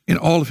in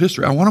all of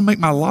history. I want to make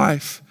my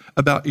life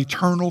about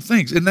eternal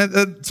things.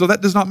 And so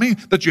that does not mean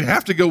that you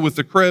have to go with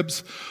the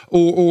Krebs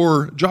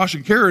or Josh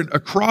and Karen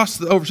across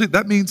the overseas.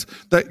 That means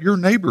that your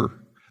neighbor,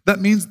 that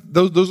means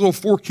those little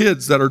 4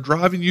 kids that are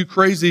driving you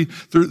crazy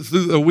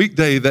through a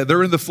weekday, that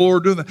they're in the floor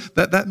doing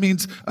that. That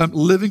means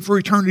living for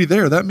eternity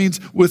there. That means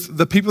with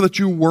the people that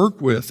you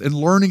work with and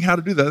learning how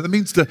to do that. That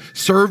means to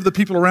serve the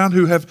people around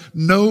who have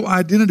no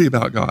identity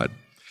about God.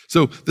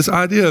 So this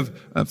idea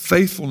of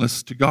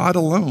faithfulness to God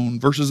alone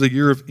versus a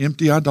year of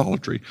empty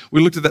idolatry.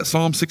 We looked at that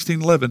Psalm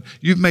 16:11.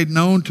 You've made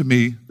known to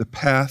me the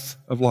path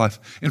of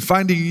life. In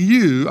finding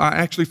you, I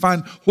actually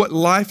find what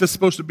life is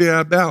supposed to be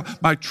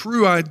about, my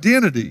true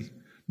identity.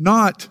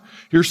 Not,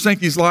 here's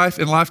Sankey's life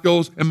and life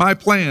goals and my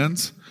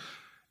plans,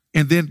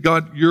 and then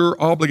God, you're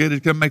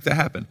obligated to come make that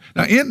happen.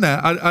 Now in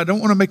that, I don't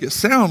want to make it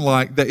sound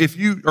like that if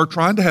you are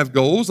trying to have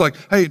goals, like,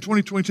 hey, in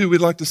 2022,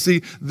 we'd like to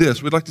see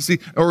this, we'd like to see,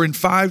 or in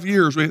 5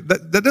 years,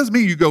 that doesn't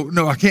mean you go,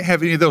 no, I can't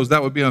have any of those,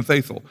 that would be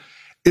unfaithful.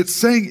 It's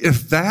saying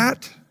if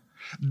that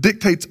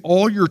dictates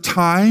all your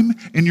time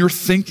and your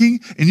thinking,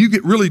 and you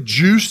get really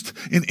juiced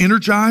and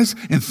energized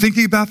and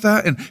thinking about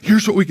that, and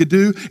here's what we could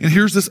do, and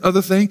here's this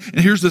other thing,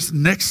 and here's this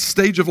next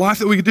stage of life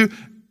that we could do,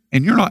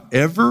 and you're not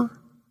ever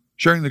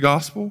sharing the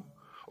gospel,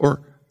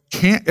 or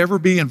can't ever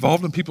be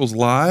involved in people's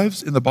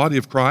lives in the body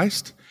of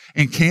Christ,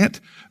 and can't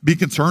be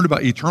concerned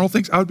about eternal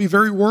things, I would be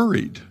very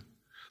worried.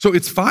 So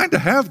it's fine to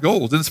have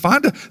goals, and it's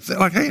fine to say,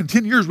 like, hey, in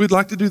 10 years, we'd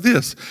like to do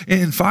this.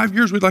 In 5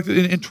 years, we'd like to,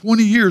 in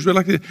 20 years, we'd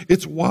like to.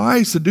 It's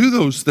wise to do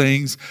those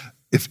things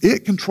if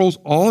it controls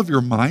all of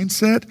your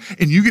mindset,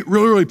 and you get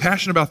really, really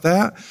passionate about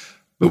that.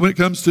 But when it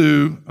comes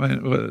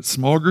to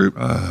small group,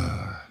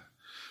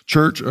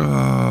 church,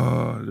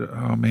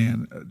 oh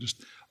man,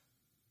 just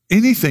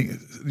anything,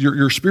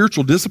 your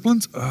spiritual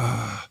disciplines,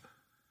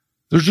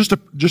 there's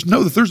just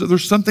know that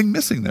there's something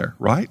missing there,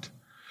 right?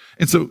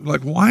 And so,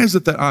 like, why is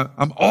it that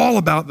I'm all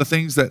about the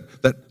things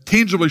that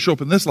tangibly show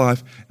up in this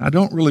life, and I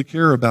don't really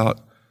care about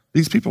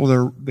these people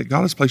that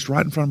God has placed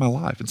right in front of my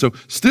life? And so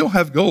still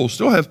have goals,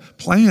 still have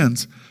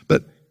plans,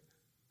 but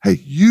hey,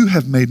 you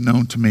have made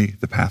known to me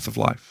the path of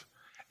life.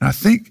 And I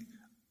think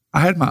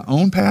I had my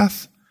own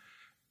path,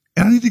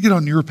 and I need to get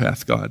on your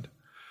path, God.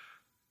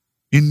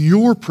 In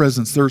your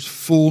presence, there's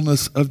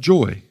fullness of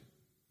joy.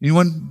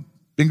 Anyone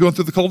been going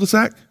through the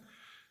cul-de-sac?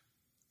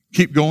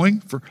 Keep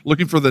going,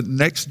 looking for the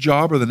next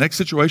job or the next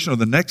situation or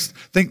the next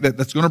thing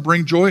that's going to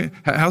bring joy.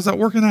 How's that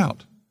working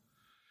out?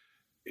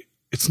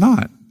 It's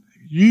not.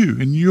 You,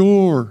 in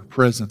your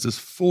presence, is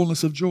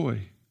fullness of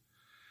joy.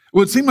 It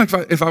would seem like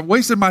if I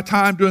wasted my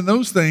time doing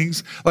those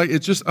things, like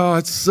it's just,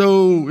 it's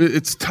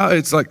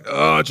like,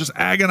 it's just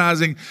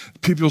agonizing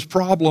people's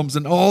problems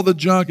and all the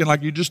junk, and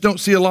like you just don't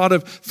see a lot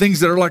of things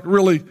that are like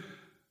really,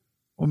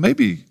 well,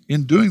 maybe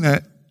in doing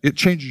that, it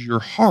changes your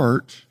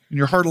heart, and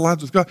your heart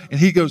aligns with God, and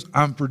he goes,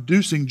 I'm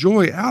producing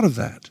joy out of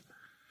that.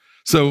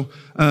 So,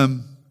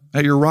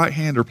 at your right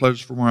hand are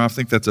pleasures for more. I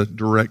think that's a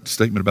direct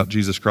statement about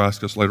Jesus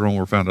Christ, because later on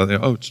we're found out,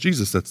 it's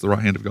Jesus that's the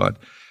right hand of God.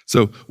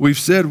 So we've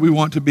said we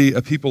want to be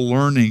a people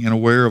learning and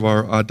aware of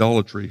our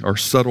idolatry, our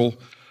subtle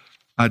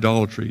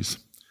idolatries.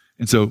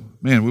 And so,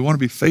 man, we want to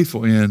be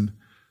faithful in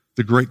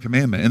the great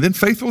commandment. And then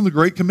faithful in the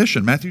great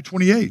commission, Matthew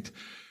 28.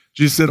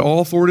 Jesus said,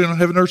 all authority on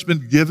heaven and earth has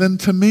been given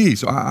to me.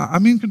 So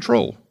I'm in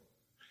control.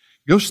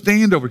 Go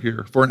stand over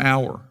here for an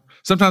hour.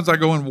 Sometimes I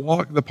go and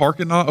walk the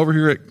parking lot over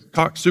here at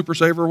Cox Super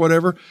Saver or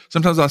whatever.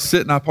 Sometimes I sit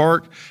and I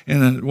park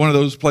in one of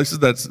those places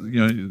that's,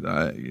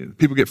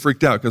 people get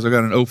freaked out because I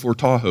got an 04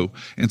 Tahoe.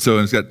 And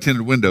it's got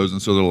tinted windows.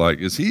 And so they're like,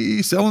 is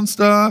he selling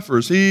stuff, or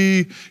is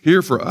he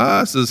here for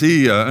us? Is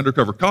he an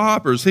undercover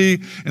cop, or is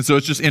he? And so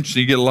it's just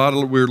interesting. You get a lot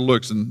of weird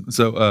looks. And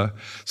so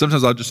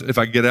sometimes if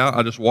I get out,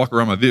 I just walk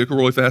around my vehicle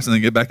really fast and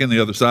then get back in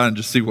the other side and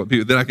just see what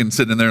people, then I can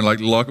sit in there and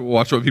like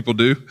watch what people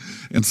do.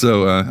 And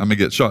so I may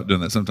get shot doing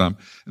that sometime.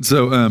 And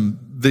so,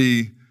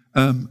 the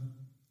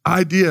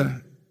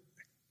idea,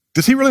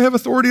 does he really have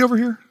authority over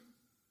here?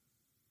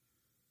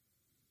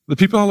 The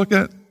people I look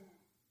at,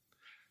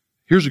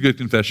 here's a good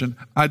confession.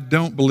 I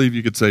don't believe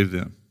you could save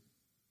them.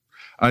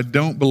 I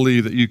don't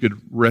believe that you could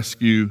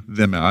rescue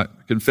them. I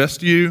confess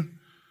to you,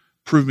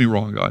 prove me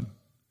wrong, God.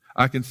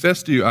 I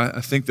confess to you,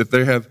 I think that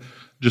they have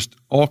just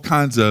all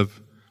kinds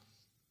of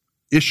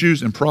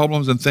issues and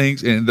problems and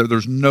things, and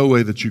there's no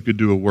way that you could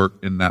do a work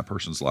in that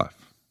person's life.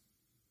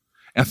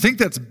 And I think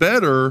that's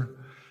better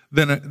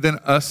than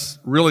us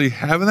really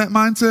having that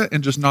mindset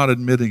and just not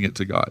admitting it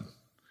to God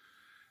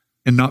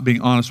and not being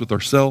honest with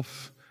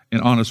ourselves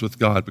and honest with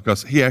God,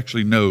 because he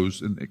actually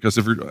knows. And because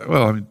if you're,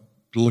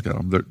 look at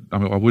them.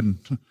 I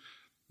wouldn't,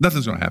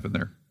 nothing's going to happen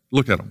there.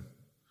 Look at them.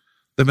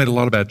 They've made a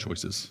lot of bad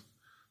choices.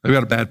 They've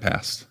got a bad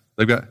past.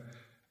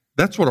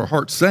 That's what our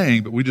heart's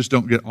saying, but we just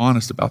don't get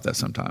honest about that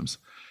sometimes.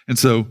 And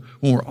so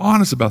when we're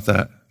honest about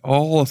that,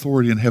 all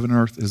authority in heaven and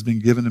earth has been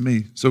given to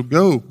me. So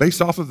go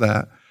based off of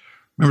that.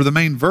 Remember, the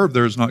main verb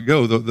there is not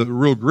go. The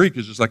real Greek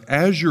is just like,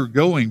 as you're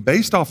going,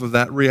 based off of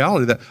that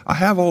reality that I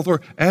have all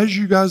authority, as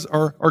you guys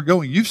are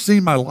going. You've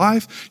seen my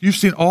life. You've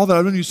seen all that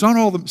I've done. You've seen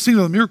all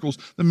the miracles.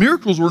 The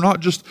miracles were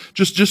not just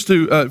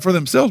to for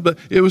themselves, but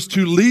it was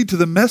to lead to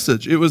the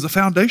message. It was a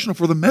foundational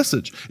for the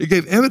message. It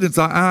gave evidence,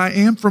 I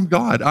am from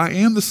God. I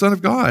am the Son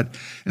of God.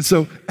 And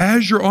so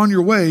as you're on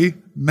your way,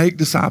 make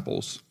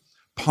disciples.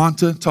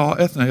 Panta ta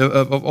ethne,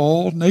 of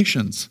all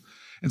nations.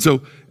 And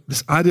so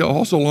this idea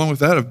also, along with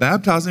that, of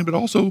baptizing, but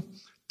also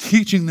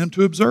teaching them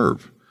to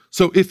observe.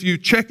 So if you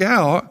check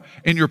out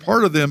and you're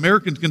part of the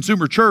American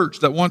consumer church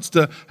that wants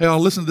to, hey, I'll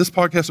listen to this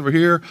podcast over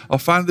here, I'll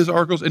find these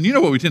articles, and you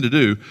know what we tend to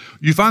do?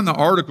 You find the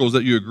articles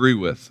that you agree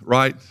with,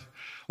 right?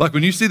 Like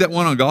when you see that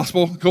one on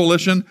Gospel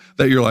Coalition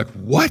that you're like,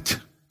 what?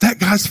 That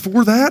guy's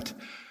for that?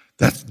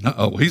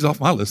 He's off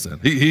my list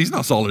then. He's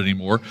not solid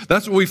anymore.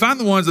 That's what we find,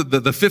 the ones that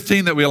the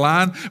 15 that we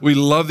align. We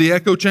love the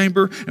echo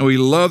chamber, and we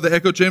love the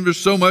echo chambers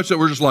so much that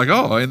we're just like,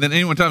 and then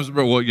anyone times,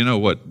 well, you know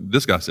what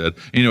this guy said,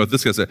 and you know what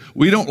this guy said.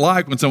 We don't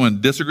like when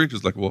someone disagrees,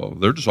 because like, well,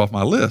 they're just off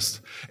my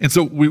list. And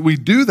so we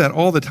do that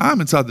all the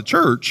time inside the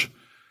church.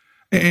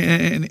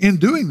 And in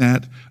doing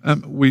that,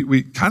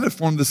 we kind of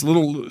form this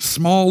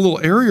small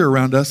little area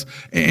around us,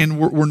 and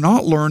we're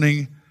not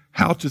learning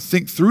how to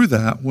think through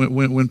that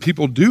when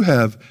people do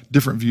have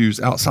different views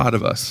outside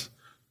of us,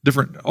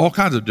 all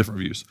kinds of different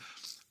views.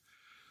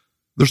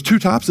 There's two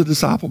types of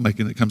disciple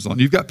making that comes on.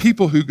 You've got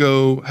people who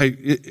go, hey,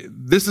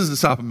 this is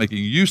disciple making.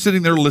 You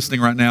sitting there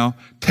listening right now,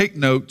 take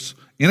notes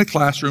in a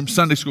classroom,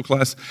 Sunday school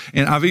class,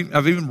 and I've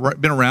even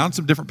been around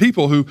some different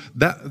people who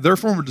their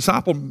form of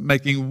disciple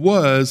making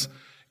was,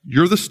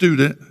 you're the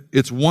student,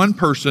 it's one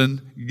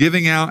person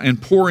giving out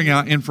and pouring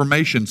out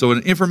information. So an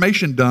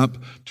information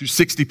dump to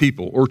 60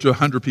 people or to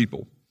 100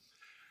 people.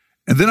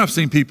 And then I've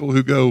seen people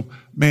who go,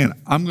 man,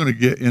 I'm going to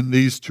get in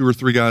these 2 or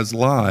 3 guys'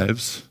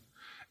 lives,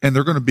 and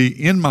they're going to be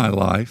in my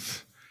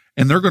life,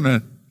 and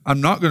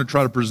I'm not going to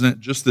try to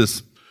present just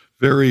this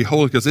very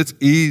holy, because it's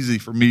easy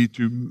for me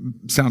to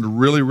sound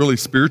really, really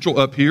spiritual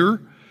up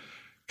here.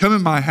 Come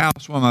in my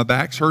house when my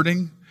back's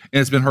hurting, and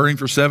it's been hurting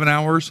for 7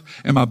 hours,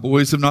 and my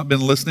boys have not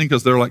been listening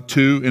because they're like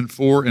 2 and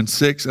 4 and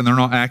 6, and they're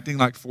not acting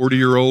like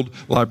 40-year-old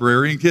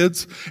librarian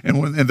kids,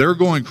 and they're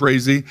going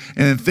crazy, and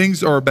then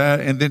things are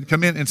bad, and then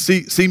come in and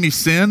see me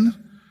sin,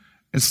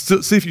 and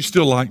see if you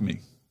still like me.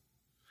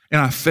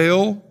 And I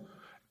fail,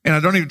 and I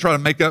don't even try to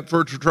make up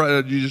for it.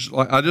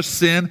 I just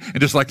sin and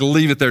just like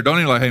leave it there. Don't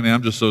even like, hey man,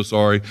 I'm just so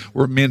sorry.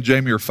 Me and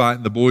Jamie are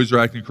fighting. The boys are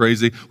acting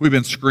crazy. We've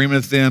been screaming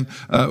at them.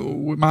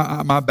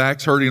 My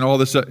back's hurting and all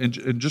this stuff.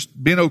 And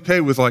just being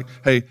okay with like,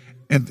 hey,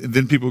 and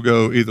then people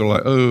go either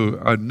like,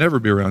 oh, I'd never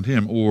be around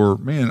him, or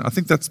man, I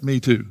think that's me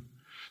too.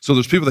 So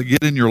there's people that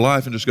get in your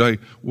life and just go, hey,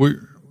 we're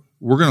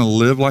going to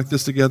live like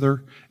this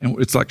together. And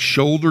it's like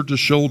shoulder to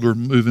shoulder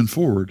moving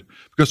forward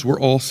because we're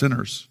all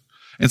sinners.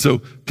 And so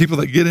people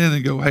that get in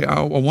and go, hey,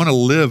 I want to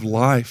live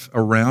life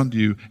around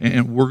you,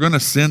 and we're going to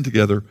sin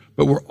together,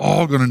 but we're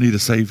all going to need a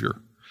Savior.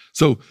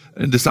 So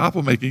in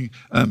disciple making,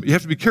 you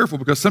have to be careful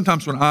because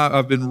sometimes when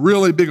I've been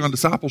really big on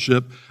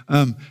discipleship,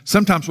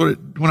 sometimes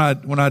when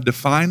I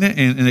define it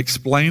and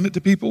explain it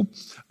to people,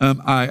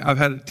 I've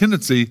had a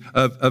tendency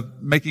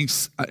of making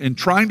and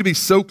trying to be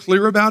so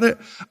clear about it,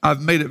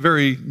 I've made it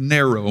very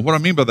narrow. And what I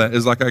mean by that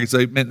is like I can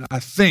say, man, I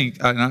think,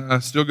 and I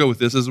still go with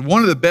this, is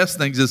one of the best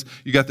things is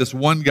you got this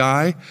one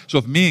guy. So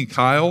if me and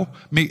Kyle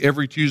meet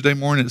every Tuesday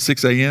morning at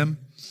 6 a.m.,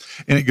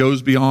 and it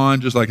goes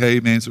beyond just like,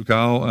 hey, man, so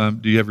Kyle,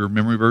 do you have your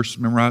memory verse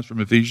memorized from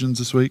Ephesians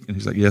this week? And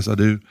he's like, yes, I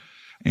do.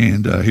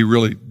 And he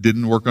really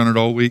didn't work on it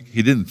all week.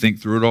 He didn't think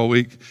through it all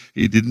week.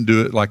 He didn't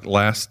do it like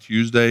last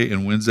Tuesday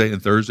and Wednesday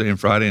and Thursday and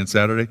Friday and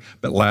Saturday.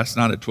 But last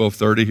night at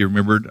 12:30, he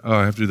remembered, oh,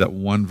 I have to do that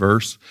one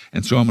verse.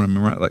 And so I'm going to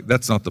memorize. Like,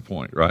 that's not the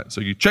point, right?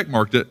 So you check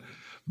marked it.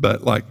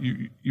 But like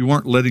you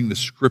weren't letting the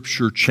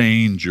scripture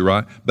change you,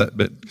 right?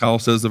 But Kyle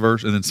says the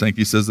verse, and then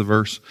Sankey says the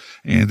verse,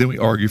 and then we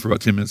argue for about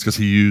 10 minutes because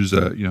he used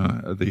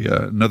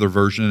another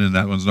version, and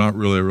that one's not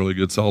really a really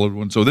good solid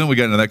one. So then we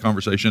got into that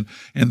conversation,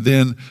 and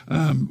then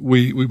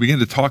we begin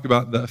to talk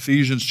about the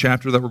Ephesians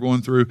chapter that we're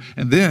going through,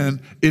 and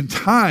then in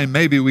time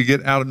maybe we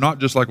get out of not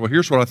just like, well,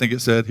 here's what I think it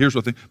said, here's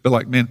what I think, but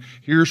like, man,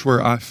 here's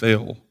where I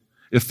fail.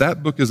 If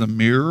that book is a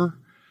mirror,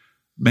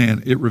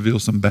 man, it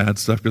reveals some bad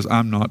stuff because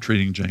I'm not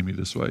treating Jamie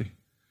this way.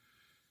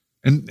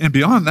 And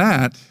beyond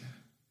that,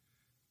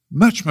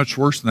 much, much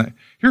worse than that,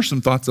 here's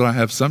some thoughts that I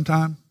have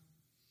sometime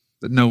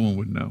that no one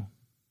would know.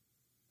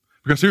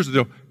 Because here's the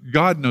deal,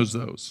 God knows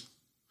those.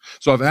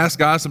 So I've asked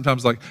guys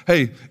sometimes like,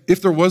 hey,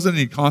 if there wasn't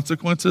any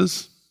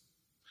consequences,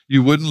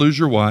 you wouldn't lose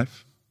your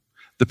wife,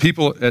 the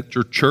people at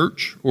your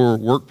church or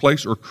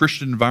workplace or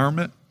Christian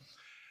environment,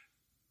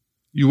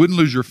 you wouldn't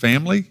lose your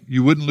family,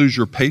 you wouldn't lose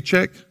your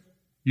paycheck,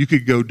 you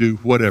could go do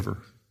whatever.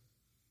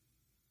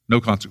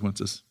 No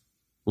consequences.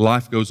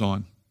 Life goes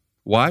on.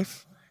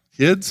 Wife,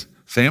 kids,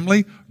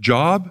 family,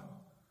 job,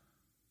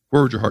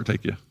 where would your heart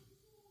take you?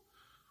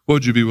 What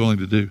would you be willing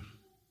to do?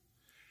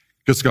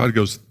 Because God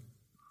goes,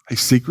 a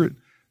secret,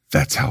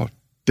 that's how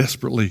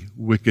desperately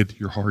wicked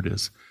your heart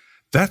is.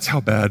 That's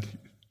how bad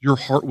your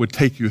heart would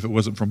take you if it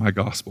wasn't for my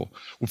gospel.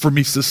 Well, for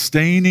me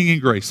sustaining in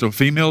grace. So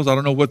females, I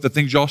don't know what the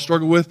things y'all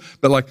struggle with,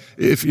 but like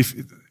if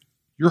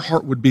your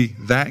heart would be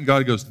that, and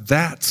God goes,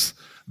 that's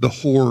the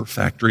horror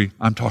factory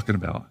I'm talking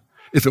about.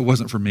 If it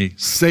wasn't for me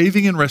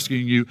saving and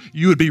rescuing you,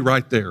 you would be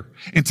right there.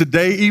 And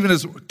today, even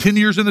as 10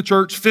 years in the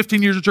church,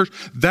 15 years in church,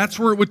 that's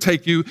where it would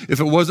take you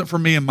if it wasn't for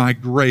me and my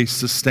grace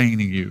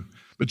sustaining you.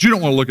 But you don't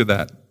want to look at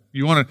that.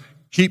 You want to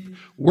keep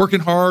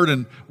working hard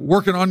and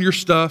working on your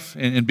stuff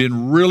and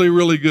being really,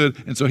 really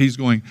good. And so he's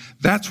going,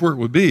 that's where it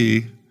would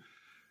be.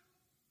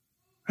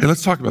 Hey,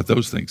 let's talk about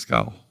those things,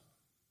 Kyle.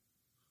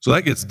 So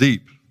that gets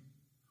deep.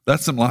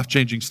 That's some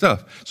life-changing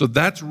stuff. So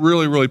that's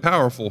really, really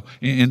powerful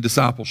in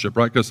discipleship,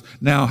 right? Because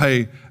now,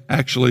 hey,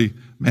 actually,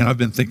 man, I've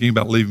been thinking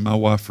about leaving my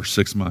wife for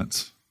 6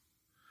 months.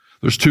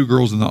 There's 2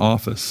 girls in the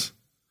office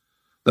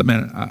that,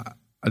 man,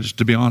 I just,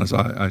 to be honest,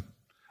 I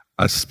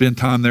spend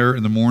time there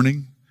in the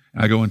morning,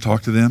 and I go and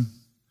talk to them.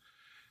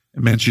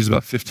 And man, she's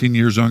about 15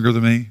 years younger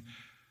than me.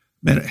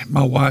 Man,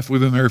 my wife,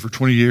 we've been married for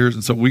 20 years,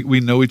 and so we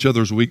know each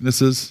other's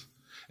weaknesses,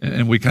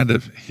 and we kind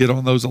of hit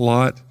on those a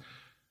lot.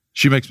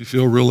 She makes me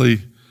feel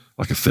really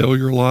like a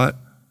failure a lot.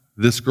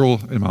 This girl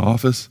in my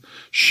office,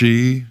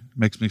 she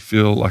makes me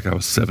feel like I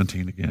was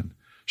 17 again.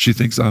 She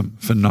thinks I'm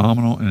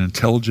phenomenal and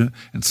intelligent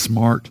and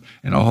smart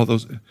and all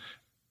those. Do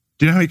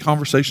you know how many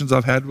conversations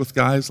I've had with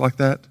guys like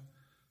that?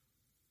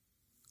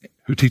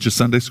 Who teach a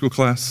Sunday school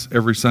class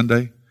every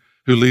Sunday,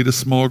 who lead a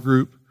small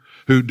group,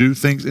 who do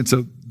things. And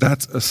so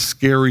that's a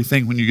scary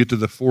thing when you get to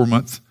the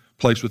 4-month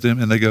place with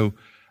them and they go,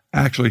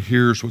 actually,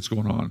 here's what's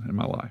going on in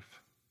my life.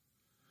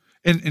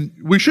 And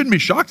we shouldn't be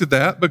shocked at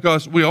that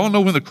because we all know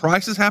when the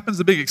crisis happens,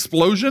 the big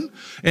explosion,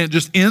 and it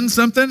just ends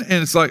something,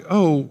 and it's like,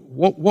 oh,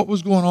 what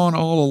was going on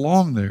all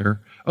along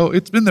there? Oh,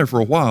 it's been there for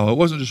a while. It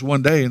wasn't just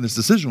one day and this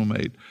decision was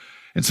made.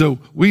 And so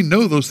we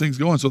know those things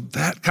go on. So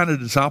that kind of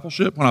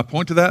discipleship, when I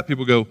point to that,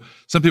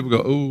 some people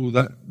go, oh,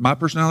 that my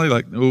personality,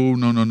 like, oh,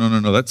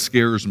 no, that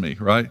scares me,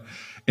 right?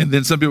 And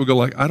then some people go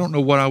like, I don't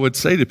know what I would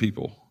say to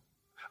people.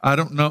 I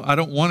don't know. I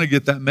don't want to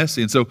get that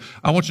messy. And so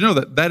I want you to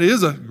know that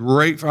is a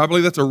great, I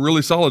believe that's a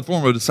really solid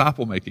form of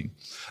disciple making.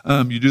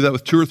 You do that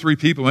with 2 or 3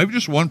 people, maybe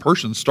just one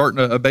person. Starting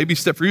a baby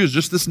step for you is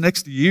just this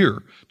next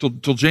year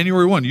till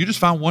January 1. You just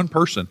find one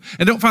person,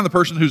 and don't find the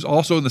person who's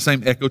also in the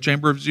same echo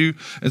chamber as you.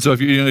 And so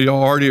if you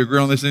already agree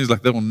on these things,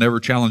 like they will never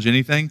challenge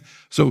anything.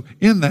 So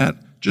in that,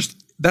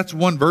 that's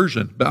one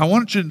version. But I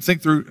want you to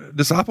think through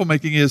disciple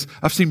making is,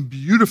 I've seen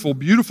beautiful,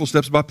 beautiful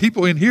steps by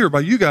people in here,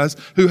 by you guys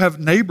who have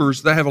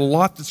neighbors that have a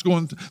lot that's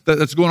going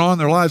on in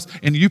their lives,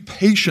 and you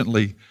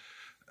patiently,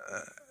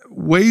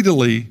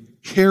 weightily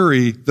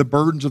carry the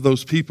burdens of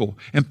those people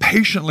and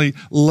patiently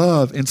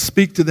love and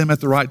speak to them at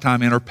the right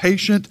time and are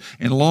patient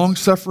and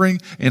long-suffering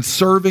and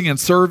serving and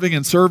serving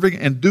and serving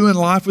and doing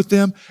life with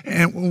them.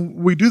 And when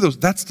we do those,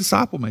 that's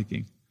disciple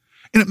making.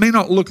 And it may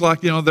not look like,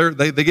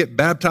 they get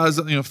baptized,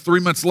 3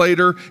 months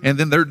later, and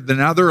then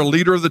now they're a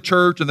leader of the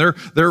church and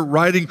they're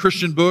writing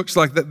Christian books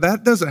like that.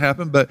 That doesn't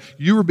happen, but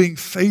you are being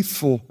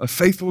faithful, a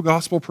faithful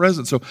gospel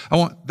presence. So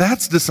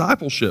that's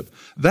discipleship.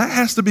 That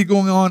has to be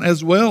going on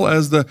as well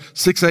as the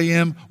 6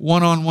 a.m.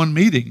 one-on-one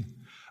meeting.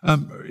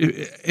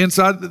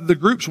 Inside the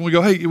groups, when we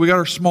go, hey, we got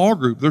our small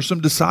group, there's some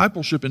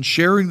discipleship and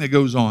sharing that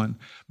goes on.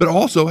 But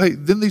also, hey,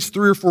 then these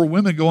 3 or 4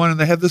 women go on and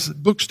they have this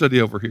book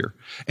study over here.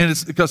 And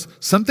it's because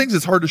some things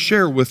it's hard to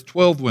share with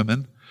 12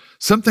 women.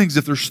 Some things,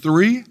 if there's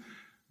 3,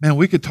 man,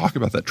 we could talk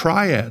about that.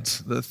 Triads,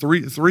 the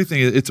three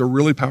thing, it's a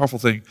really powerful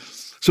thing.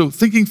 So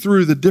thinking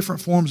through the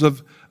different forms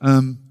of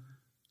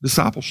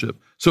discipleship.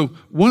 So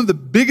one of the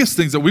biggest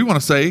things that we want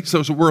to say,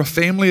 so we're a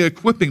family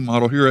equipping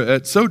model here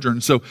at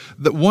Sojourn. So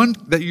the one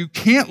that you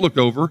can't look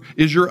over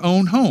is your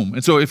own home.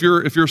 And so if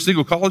you're a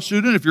single college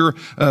student, if you're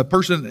a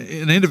person,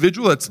 an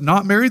individual that's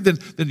not married, then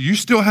you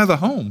still have a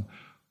home.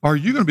 Are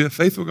you going to be a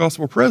faithful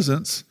gospel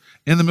presence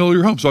in the middle of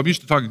your home? So I'm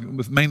used to talking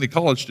with mainly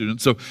college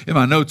students. So in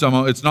my notes,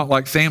 it's not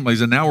like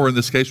families. And now we're in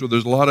this case where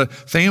there's a lot of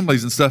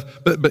families and stuff.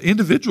 But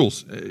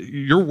individuals,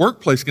 your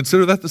workplace,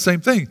 consider that the same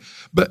thing.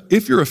 But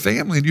if you're a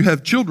family and you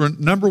have children,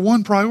 number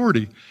one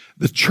priority,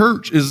 the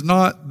church is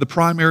not the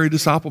primary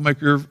disciple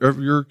maker of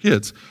your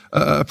kids.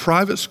 A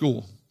private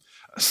school,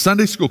 a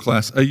Sunday school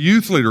class, a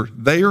youth leader,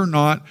 they are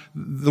not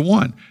the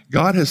one.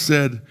 God has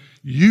said,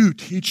 you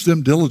teach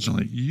them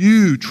diligently.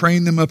 You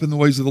train them up in the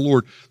ways of the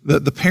Lord.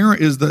 The parent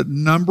is the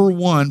number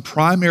one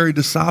primary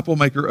disciple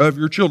maker of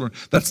your children.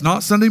 That's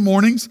not Sunday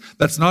mornings.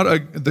 That's not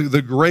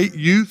the great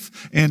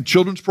youth and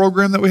children's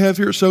program that we have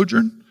here at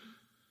Sojourn.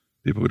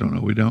 People who don't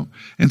know, we don't.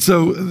 And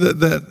so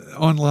that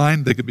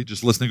online, they could be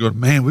just listening going,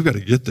 man, we've got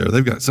to get there.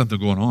 They've got something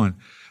going on.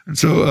 And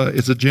so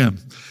it's a gym.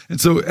 And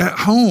so at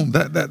home,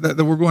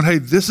 that we're going, hey,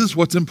 this is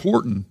what's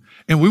important.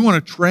 And we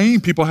want to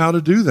train people how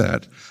to do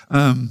that.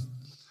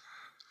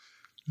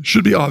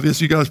 Should be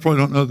obvious. You guys probably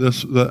don't know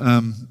this.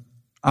 The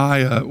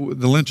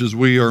Lynches,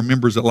 we are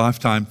members at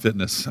Lifetime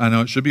Fitness. I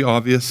know it should be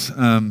obvious.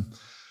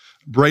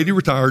 Brady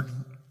retired.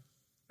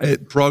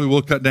 It probably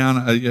will cut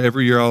down.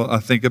 Every year I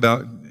think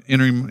about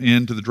entering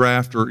into the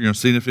draft or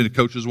seeing if any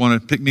coaches want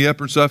to pick me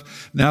up or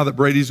stuff. Now that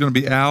Brady's going to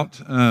be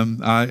out,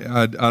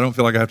 I don't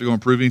feel like I have to go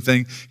and prove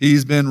anything.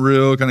 He's been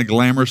real kind of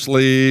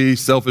glamorously,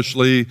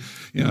 selfishly.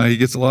 He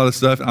gets a lot of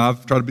stuff.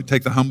 I've tried to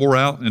take the humble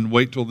route and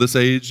wait till this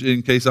age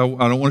in case I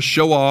don't want to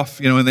show off,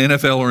 in the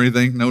NFL or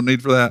anything. No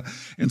need for that.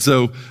 And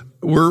so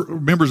we're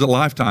members at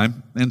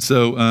Lifetime, and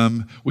so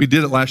we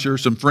did it last year.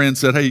 Some friends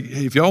said, hey,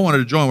 if y'all wanted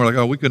to join, we're like,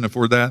 oh, we couldn't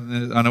afford that.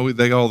 And I know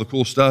they got all the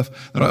cool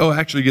stuff. They're like, oh,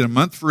 actually get a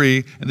month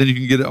free, and then you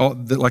can get it all,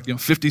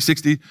 50,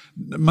 60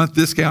 month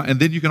discount, and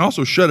then you can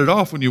also shut it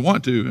off when you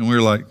want to. And we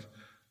were like,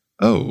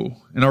 oh.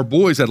 And our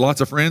boys had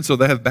lots of friends, so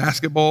they have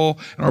basketball,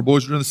 and our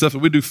boys are doing the stuff.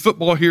 And we do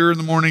football here in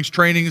the mornings,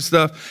 training and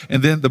stuff,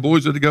 and then the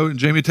boys would go, and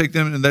Jamie would take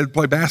them, and they'd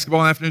play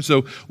basketball in the afternoon.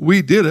 So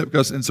we did it,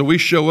 and so we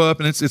show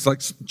up, and it's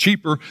like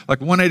cheaper, like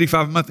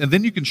 $185 a month, and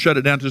then you can shut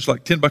it down to just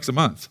like $10 a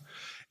month.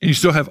 And you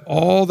still have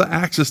all the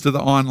access to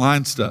the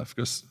online stuff,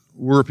 because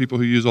we're people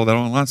who use all that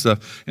online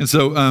stuff. And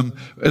so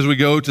as we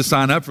go to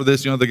sign up for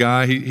this, the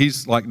guy,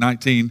 he's like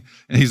 19,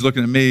 and he's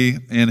looking at me,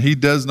 and he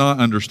does not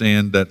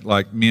understand that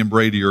like me and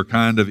Brady are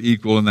kind of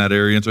equal in that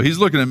area. And so he's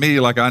looking at me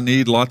like I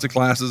need lots of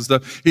classes and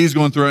stuff. He's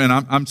going through it, and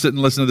I'm sitting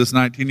listening to this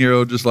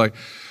 19-year-old just like,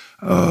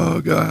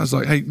 oh, God. I was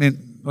like, hey,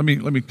 man, let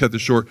me cut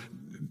this short.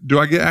 Do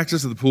I get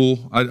access to the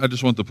pool? I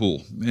just want the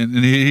pool. And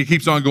he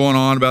keeps on going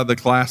on about the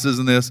classes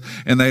and this,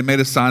 and they made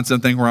us sign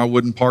something where I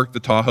wouldn't park the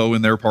Tahoe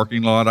in their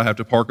parking lot. I have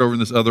to park over in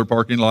this other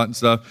parking lot and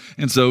stuff.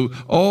 And so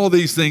all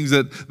these things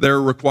that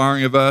they're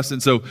requiring of us.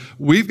 And so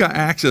we've got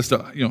access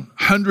to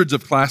hundreds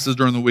of classes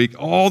during the week,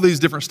 all these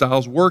different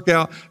styles,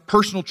 workout,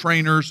 personal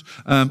trainers,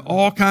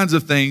 all kinds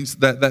of things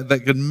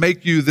that can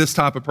make you this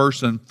type of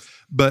person.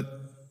 But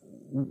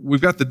we've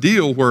got the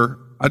deal where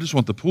I just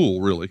want the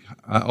pool, really.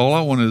 All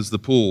I want is the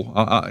pool.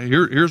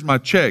 Here's my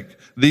check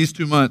these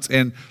 2 months,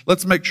 and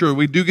let's make sure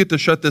we do get to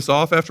shut this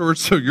off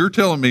afterwards. So you're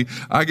telling me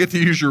I get to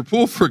use your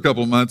pool for a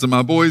couple of months, and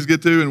my boys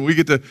get to, and we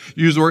get to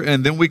use it,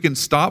 and then we can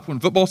stop when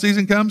football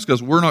season comes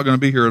because we're not going to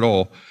be here at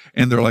all.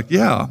 And they're like,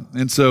 yeah.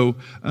 And so,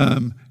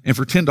 and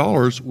for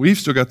 $10, we've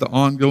still got the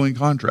ongoing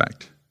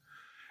contract.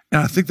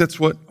 And I think that's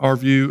what our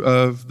view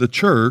of the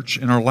church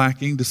and our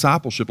lacking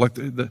discipleship. Like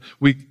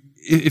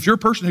if you're a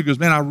person who goes,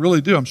 man, I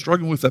really do, I'm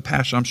struggling with that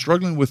passion, I'm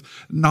struggling with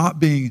not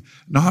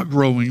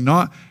growing,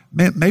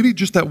 maybe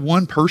just that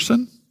one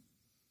person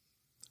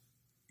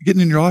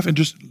getting in your life and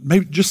just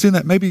seeing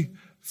that maybe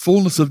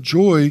fullness of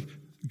joy,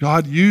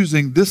 God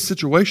using this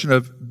situation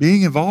of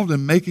being involved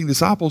in making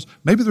disciples,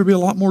 maybe there'll be a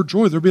lot more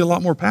joy, there'll be a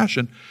lot more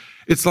passion.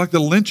 It's like the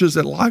Lynches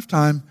at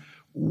Lifetime.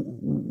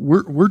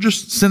 We're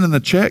just sending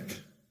the check,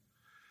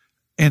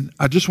 and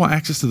I just want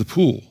access to the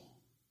pool.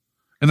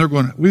 And they're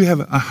going, we have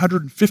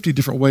 150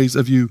 different ways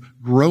of you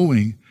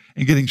growing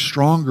and getting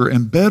stronger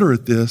and better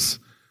at this.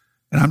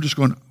 And I'm just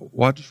going,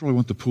 well, I just really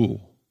want the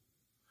pool.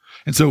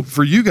 And so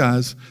for you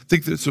guys,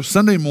 so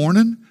Sunday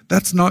morning,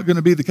 that's not going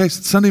to be the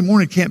case. Sunday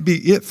morning can't be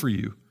it for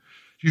you.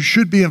 You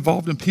should be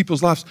involved in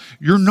people's lives.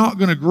 You're not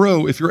going to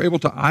grow if you're able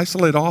to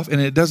isolate off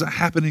and it doesn't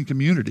happen in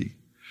community.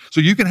 So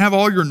you can have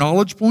all your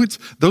knowledge points.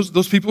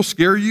 Those people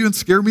scare you and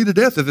scare me to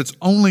death if it's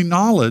only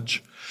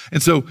knowledge.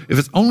 And so if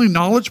it's only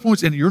knowledge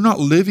points and you're not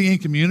living in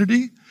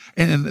community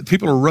and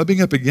people are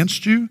rubbing up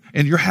against you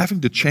and you're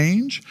having to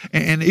change,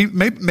 and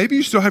maybe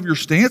you still have your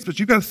stance, but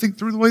you've got to think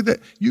through the way that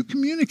you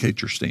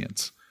communicate your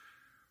stance.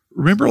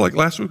 Remember, like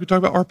last week we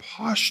talked about our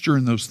posture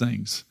in those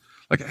things.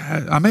 Like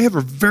I may have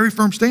a very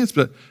firm stance,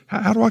 but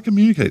how do I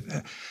communicate?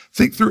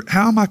 Think through,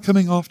 how am I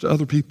coming off to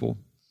other people?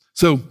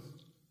 So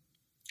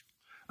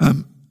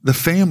the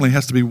family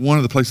has to be one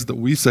of the places that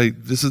we say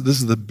this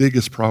is the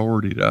biggest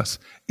priority to us.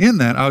 In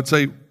that, I would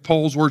say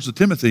Paul's words to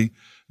Timothy,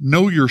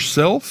 know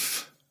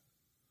yourself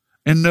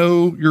and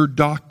know your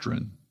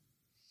doctrine.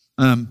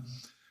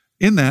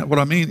 In that, what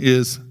I mean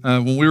is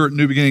when we were at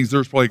New Beginnings, there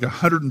was probably like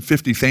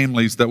 150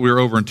 families that we were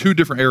over in 2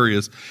 different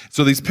areas.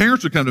 So these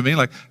parents would come to me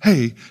like,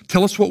 hey,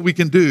 tell us what we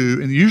can do.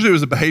 And usually it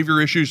was a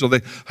behavior issue. So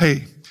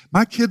hey,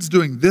 my kid's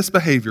doing this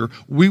behavior.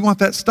 We want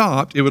that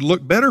stopped. It would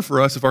look better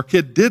for us if our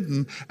kid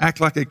didn't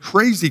act like a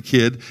crazy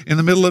kid in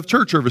the middle of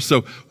church service.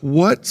 So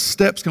what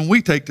steps can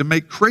we take to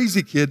make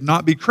crazy kid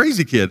not be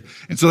crazy kid?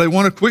 And so they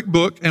want a quick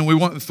book, and we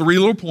want 3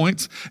 little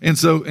points.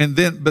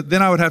 But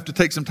then I would have to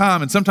take some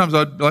time. And sometimes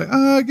I'd be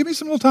like, give me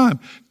some little time.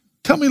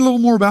 Tell me a little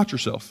more about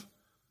yourself.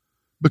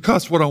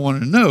 Because what I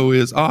want to know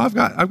is, I've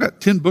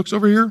got 10 books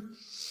over here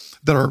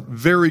that are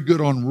very good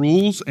on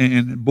rules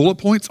and bullet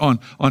points on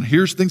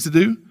here's things to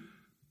do.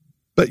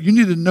 But you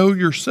need to know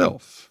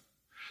yourself.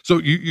 So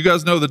you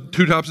guys know the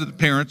 2 types of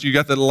parents. You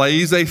got the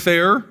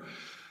laissez-faire.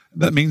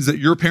 That means that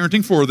you're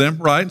parenting for them,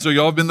 right? And so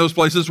y'all have been those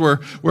places where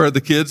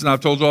the kids, and I've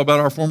told you all about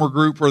our former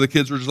group where the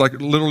kids were just like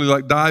literally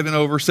like diving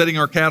over, setting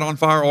our cat on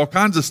fire, all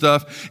kinds of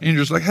stuff. And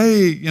you're just like,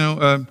 hey,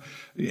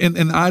 and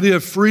the idea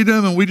of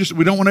freedom, and we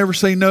don't want to ever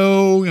say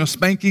no.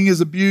 Spanking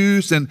is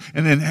abuse, and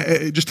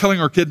then just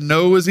telling our kid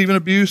no is even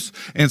abuse.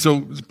 And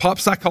so pop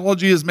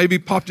psychology has maybe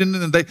popped in,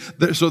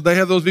 and so they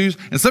have those views.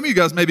 And some of you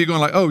guys may be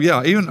going like, oh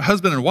yeah, even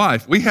husband and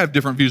wife, we have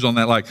different views on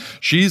that. Like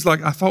she's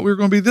like, I thought we were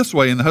going to be this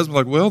way, and the husband's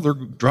like, well, they're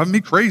driving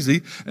me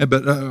crazy,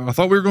 but I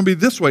thought we were going to be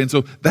this way. And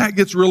so that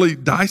gets really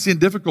dicey and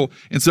difficult.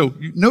 And so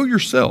you know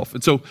yourself.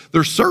 And so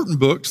there's certain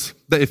books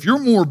that if you're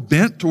more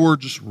bent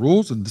toward just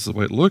rules, and this is the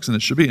way it looks, and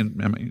it should be, and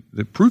I mean,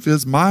 the proof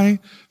is my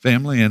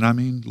family, and I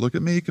mean, look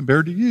at me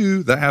compared to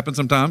you. That happens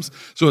sometimes.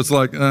 So it's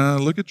like,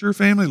 look at your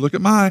family, look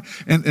at mine.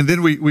 And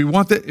then we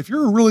want that. If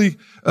you're a really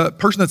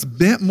person that's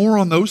bent more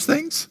on those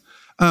things,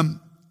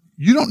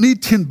 you don't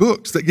need 10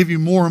 books that give you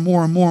more and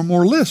more and more and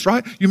more lists,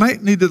 right? You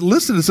might need to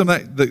listen to some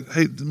of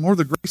that, more of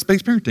the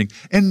grace-based parenting,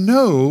 and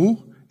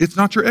know it's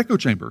not your echo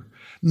chamber.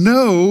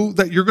 Know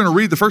that you're going to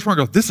read the first one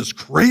and go, this is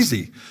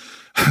crazy.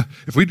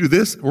 If we do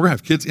this, we're going to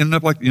have kids ending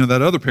up like,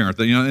 that other parent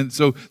that, and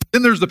so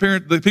then there's the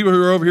people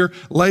who are over here,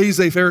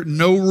 laissez-faire,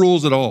 no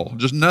rules at all,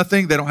 just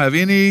nothing. They don't have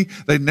any,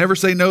 they never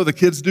say no. The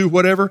kids do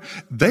whatever.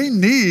 They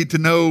need to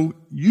know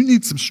you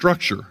need some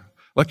structure.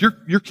 Like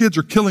your kids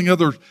are killing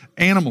other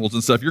animals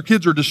and stuff. Your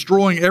kids are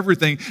destroying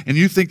everything, and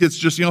you think it's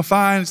just,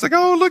 fine. It's like,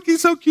 oh, look,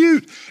 he's so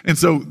cute. And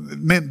so,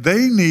 man,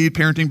 they need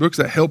parenting books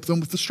that help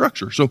them with the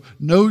structure. So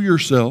know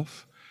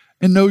yourself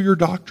and know your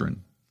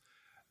doctrine.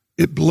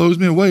 It blows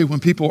me away when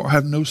people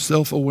have no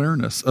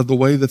self-awareness of the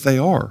way that they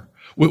are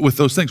with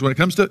those things. When it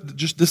comes to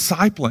just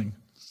discipling,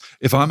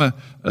 if I'm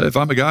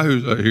a guy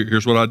who's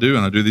here's what I do,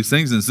 and I do these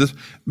things, and it's this,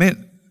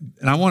 man,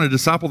 and I want to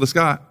disciple this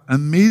guy,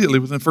 immediately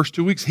within the first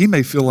 2 weeks, he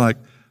may feel like,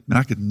 man,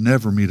 I could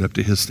never meet up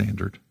to his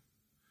standard.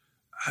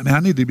 I mean, I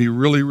need to be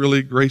really,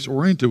 really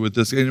grace-oriented with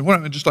this. And what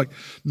I mean, just like,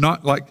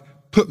 not like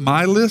put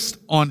my list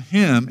on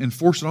him and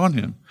force it on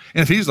him.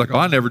 And if he's like, oh,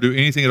 I never do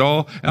anything at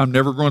all, and I'm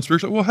never growing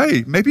spiritually, well,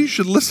 hey, maybe you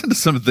should listen to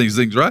some of these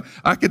things, right?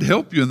 I could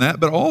help you in that,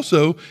 but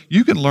also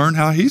you can learn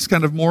how he's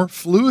kind of more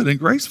fluid and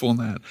graceful in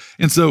that.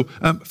 And so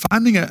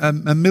finding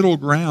a middle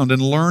ground and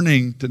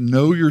learning to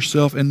know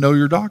yourself and know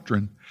your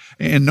doctrine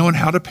and knowing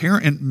how to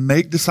parent and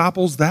make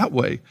disciples that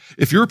way.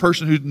 If you're a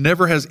person who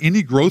never has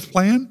any growth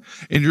plan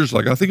and you're just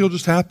like, I think it'll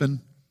just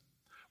happen,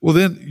 Well,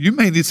 then you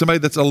may need somebody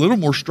that's a little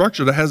more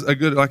structured, that has a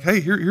good, like,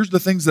 hey, here's the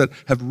things that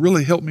have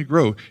really helped me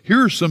grow.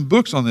 Here are some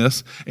books on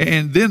this.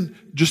 And then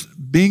just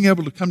being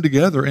able to come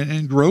together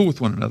and grow with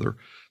one another.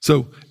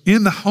 So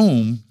in the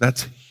home,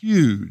 that's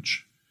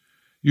huge.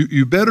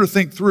 You better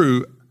think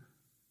through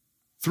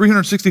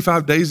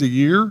 365 days a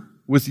year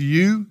with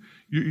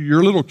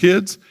your little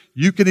kids.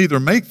 You can either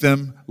make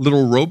them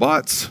little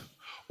robots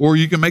or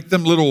you can make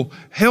them little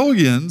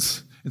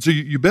hellions. And so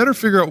you better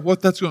figure out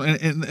what that's going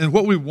to, and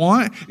what we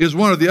want is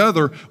one or the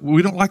other.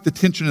 We don't like the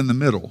tension in the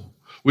middle.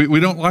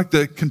 We don't like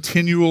the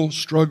continual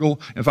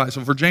struggle and fight.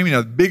 So for Jamie, now,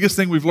 the biggest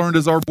thing we've learned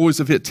as our boys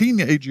have hit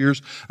teenage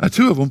years,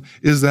 2 of them,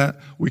 is that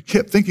we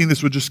kept thinking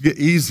this would just get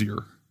easier,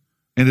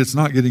 and it's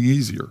not getting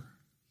easier.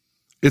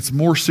 It's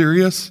more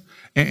serious,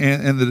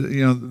 and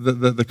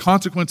the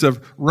consequence of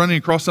running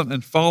across something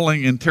and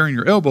falling and tearing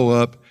your elbow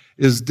up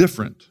is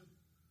different,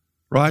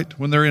 right?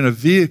 When they're in a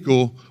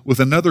vehicle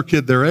with another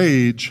kid their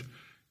age,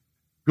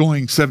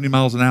 going 70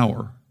 miles an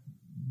hour.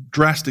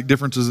 Drastic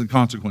differences in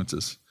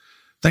consequences.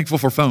 Thankful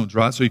for phones,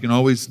 right? So you can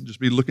always just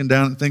be looking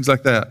down at things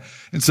like that.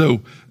 And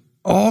so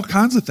all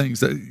kinds of things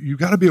that you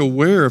got to be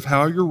aware of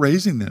how you're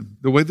raising them,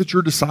 the way that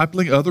you're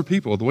discipling other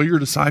people, the way you're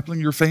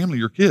discipling your family,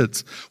 your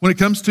kids. When it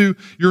comes to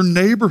your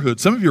neighborhood,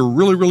 some of you are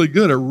really, really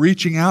good at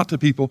reaching out to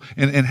people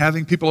and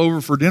having people over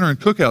for dinner and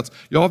cookouts.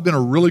 Y'all have been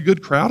a really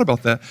good crowd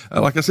about that.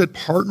 Like I said,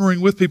 partnering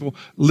with people,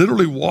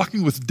 literally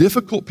walking with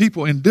difficult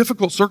people in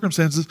difficult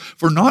circumstances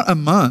for not a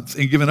month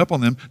and giving up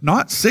on them,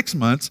 not 6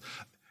 months,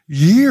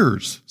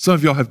 years some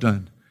of y'all have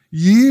done.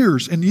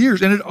 Years and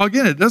years. And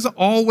it doesn't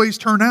always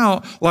turn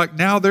out like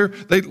now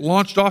they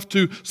launched off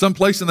to some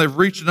place and they've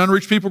reached an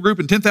unreached people group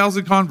and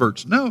 10,000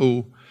 converts.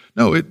 No,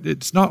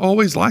 it's not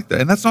always like that.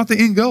 And that's not the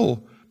end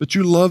goal. But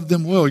you love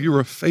them well.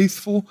 You're a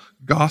faithful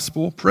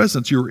gospel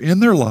presence. You were in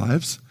their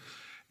lives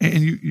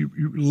and you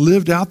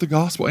lived out the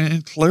gospel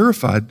and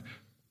clarified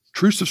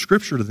truths of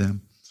Scripture to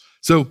them.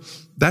 So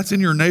that's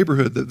in your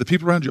neighborhood, the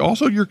people around you.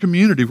 Also your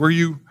community where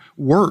you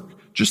work.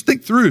 Just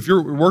think through, if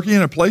you're working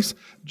in a place,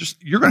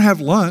 you're going to have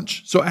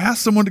lunch, so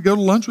ask someone to go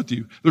to lunch with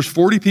you. There's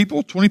 40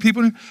 people, 20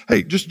 people.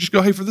 Hey, just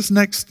go, hey, for this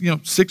next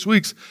 6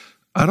 weeks,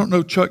 I don't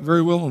know Chuck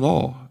very well at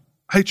all.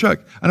 Hey,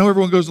 Chuck, I know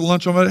everyone goes to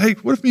lunch on Monday. Hey,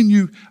 what if me and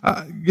you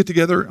get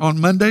together on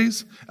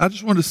Mondays? I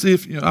just wanted to see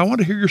if, I want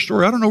to hear your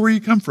story. I don't know where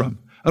you come from.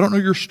 I don't know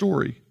your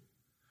story.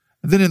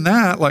 And then in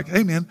that, like,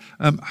 hey, man,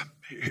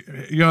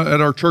 at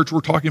our church,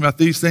 we're talking about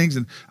these things,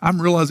 and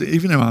I'm realizing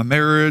even in my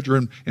marriage or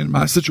in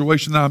my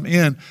situation that I'm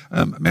in,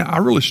 man, I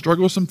really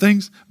struggle with some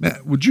things. Man,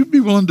 would you be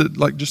willing to,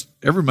 like, just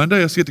every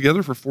Monday us get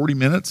together for 40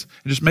 minutes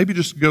and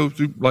just go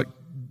through, like,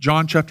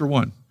 John chapter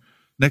 1.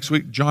 Next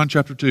week, John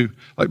chapter 2.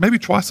 Like, maybe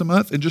twice a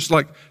month and just,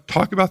 like,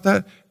 talk about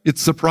that.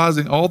 It's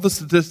surprising. All the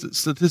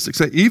statistics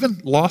say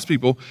even lost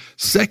people,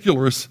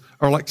 secularists,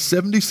 are like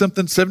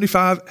 70-something,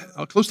 75,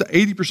 close to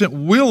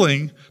 80%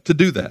 willing to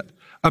do that.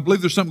 I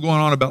believe there's something going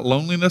on about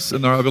loneliness,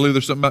 and I believe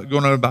there's something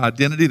going on about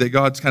identity that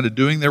God's kind of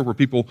doing there where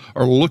people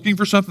are looking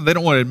for something. They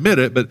don't want to admit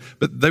it, but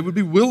they would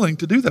be willing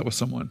to do that with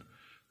someone.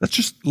 That's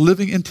just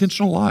living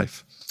intentional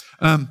life.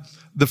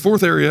 The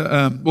fourth area,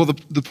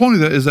 the point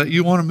of that is that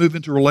you want to move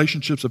into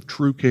relationships of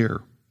true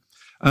care.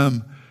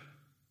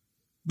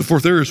 The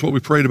fourth area is what we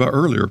prayed about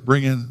earlier,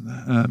 bring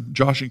in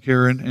Josh and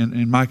Karen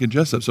and Mike and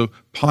Jessup. So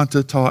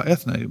Panta Ta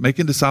Ethne,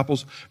 making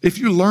disciples. If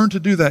you learn to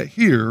do that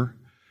here,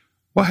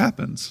 what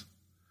happens?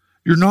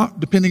 You're not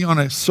depending on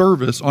a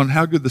service, on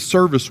how good the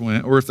service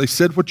went, or if they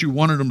said what you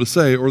wanted them to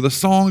say, or the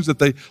songs that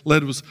they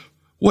led was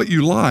what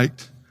you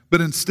liked,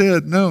 but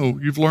instead, no,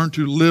 you've learned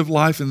to live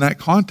life in that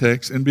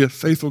context and be a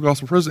faithful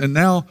gospel presence. And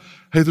now,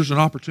 hey, there's an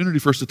opportunity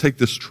for us to take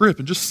this trip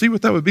and just see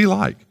what that would be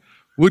like.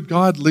 Would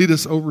God lead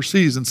us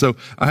overseas? And so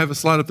I have a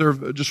slide up there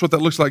of just what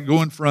that looks like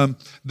going from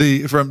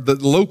the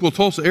local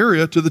Tulsa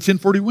area to the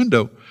 1040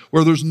 window,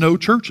 where there's no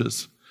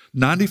churches.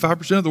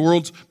 95% of the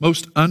world's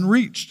most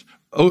unreached,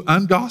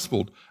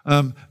 ungospeled.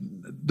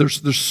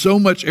 There's so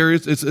much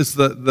areas. It's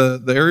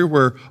the area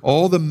where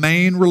all the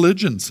main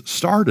religions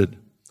started.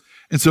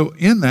 And so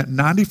in that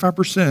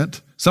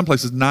 95%, some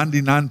places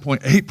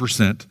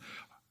 99.8%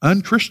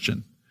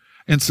 unchristian.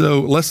 And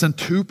so less than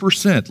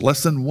 2%,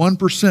 less than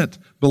 1%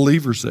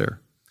 believers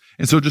there.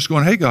 And so just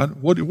going, hey God,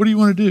 what do you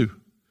want to do?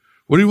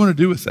 What do you want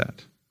to do with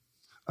that?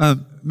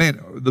 Man,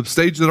 the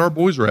stage that our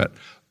boys are at,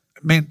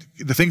 man,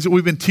 the things that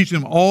we've been teaching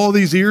them all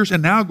these years,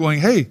 and now going,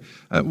 hey,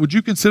 would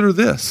you consider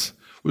this?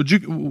 What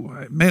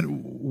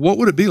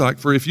would it be like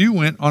for if you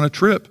went on a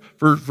trip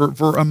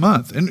for a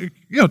month? And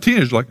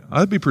teenagers are like,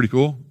 that'd be pretty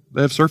cool.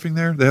 They have surfing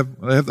there. They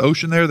have the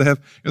ocean there. They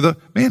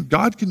have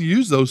God can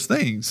use those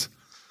things.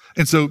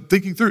 And so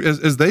thinking through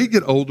as they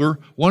get older,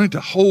 wanting to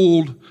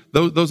hold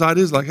those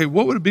ideas, like, hey,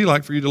 what would it be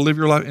like for you to live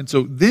your life? And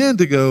so then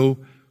to go,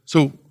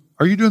 so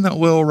are you doing that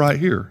well right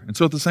here? And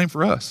so it's the same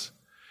for us.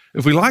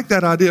 If we like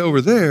that idea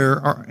over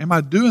there, am I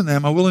doing that?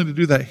 Am I willing to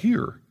do that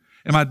here?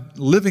 Am I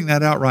living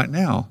that out right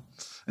now?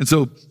 And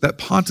so that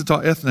Panta Ta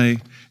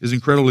Ethne is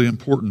incredibly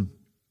important.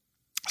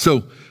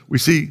 So we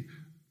see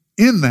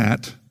in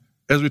that,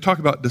 as we talk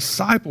about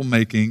disciple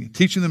making,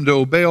 teaching them to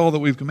obey all that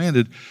we've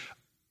commanded,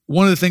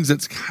 one of the things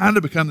that's kind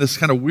of become this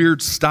kind of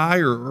weird sty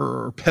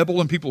or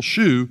pebble in people's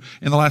shoe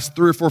in the last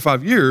 3 or 4 or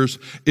 5 years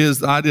is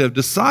the idea of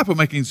disciple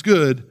making is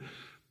good,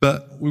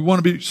 but we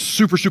want to be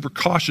super, super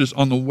cautious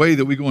on the way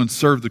that we go and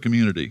serve the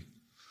community.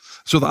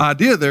 So the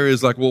idea there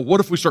is like, well,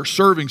 what if we start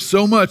serving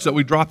so much that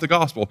we drop the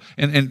gospel?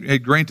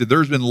 And granted,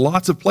 there's been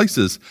lots of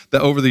places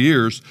that over the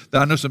years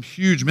that I know some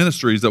huge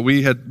ministries that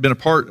we had been a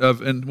part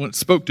of and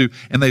spoke to,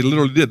 and they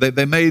literally did.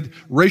 They made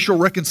racial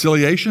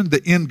reconciliation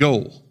the end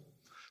goal.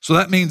 So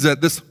that means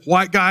that this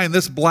white guy and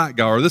this black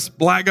guy, or this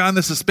black guy and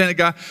this Hispanic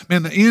guy,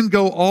 man, the end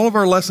goal, all of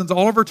our lessons,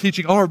 all of our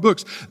teaching, all our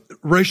books,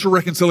 racial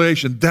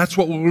reconciliation, that's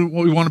what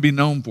we want to be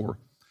known for.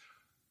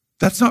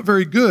 That's not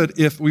very good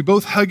if we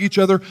both hug each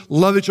other,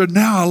 love each other.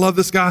 Now I love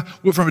this guy.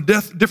 We're from a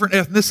different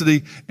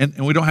ethnicity,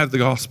 and we don't have the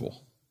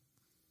gospel.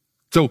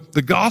 So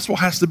the gospel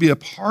has to be a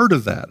part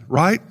of that,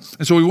 right?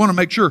 And so we want to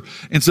make sure.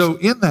 And so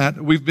in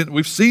that,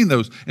 we've seen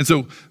those. And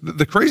so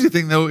the crazy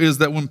thing, though, is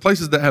that when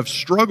places that have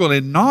struggled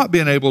and not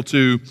been able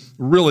to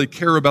really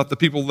care about the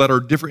people that are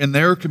different in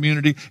their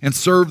community and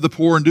serve the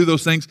poor and do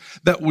those things,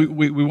 that we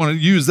want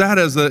to use that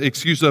as an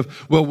excuse of,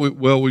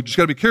 we just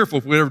got to be careful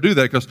if we ever do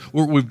that because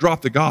we've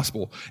dropped the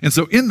gospel. And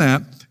so in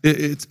that,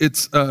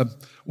 it's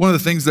one of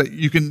the things that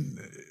you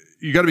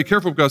got to be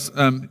careful because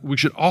we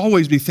should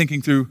always be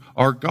thinking through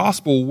our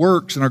gospel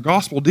works and our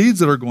gospel deeds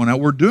that are going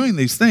out. We're doing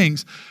these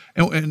things,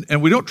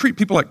 and we don't treat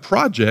people like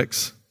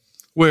projects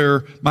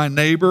where my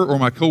neighbor or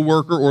my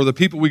coworker or the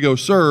people we go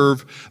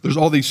serve, there's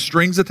all these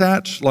strings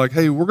attached, like,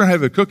 hey, we're going to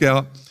have a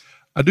cookout.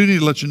 I do need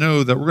to let you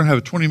know that we're going to have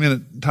a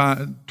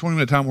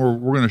 20-minute time where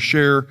we're going to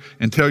share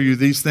and tell you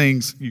these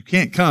things. You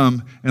can't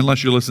come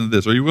unless you listen to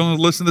this. Are you willing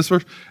to listen to this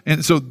first?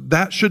 And so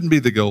that shouldn't be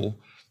the goal.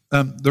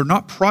 They're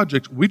not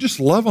projects. We just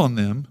love on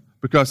them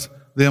because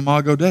the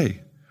Imago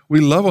Dei. We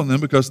love on them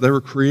because they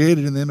were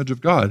created in the image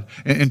of God.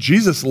 And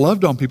Jesus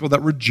loved on people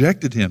that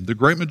rejected him, the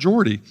great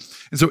majority.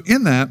 And so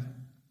in that,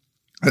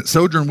 at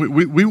Sojourn,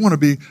 we want to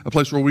be a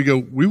place where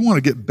we want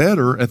to get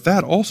better at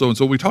that also. And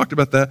so we talked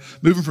about that,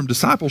 moving from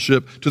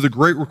discipleship to the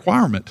great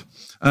requirement.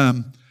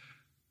 And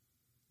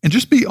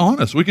just be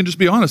honest. We can just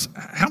be honest.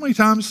 How many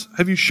times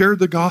have you shared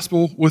the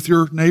gospel with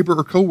your neighbor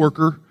or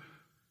coworker,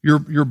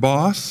 your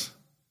boss,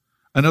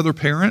 another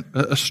parent,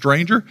 a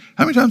stranger?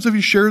 How many times have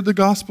you shared the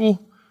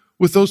gospel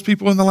with those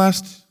people in the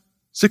last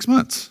 6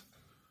 months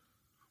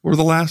or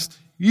the last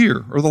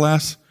year or the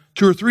last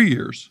 2 or 3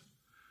 years?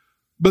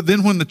 But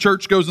then when the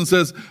church goes and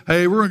says,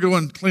 hey, we're going to go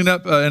and clean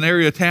up an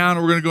area of town,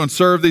 or we're going to go and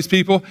serve these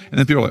people, and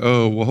then people are like,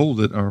 oh, well,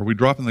 hold it. Are we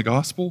dropping the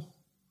gospel?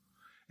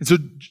 And so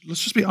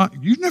let's just be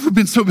honest. You've never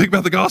been so big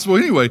about the gospel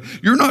anyway.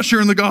 You're not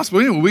sharing the gospel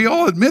anyway. We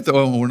all admit that,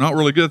 we're not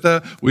really good at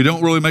that. We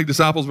don't really make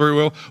disciples very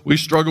well. We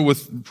struggle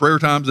with prayer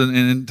times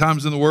and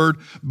times in the Word.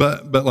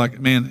 But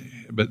man,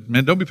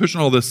 don't be pushing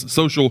all this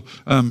social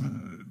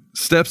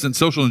steps and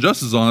social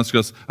injustice on us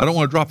because I don't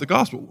want to drop the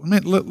gospel.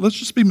 Man, let's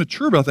just be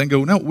mature about that and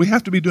go, no, we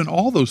have to be doing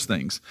all those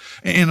things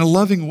in a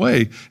loving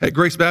way. At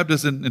Grace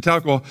Baptist in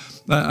Tahlequah,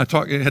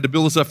 I had to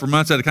build this up for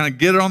months. I had to kind of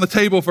get it on the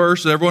table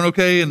first. Is everyone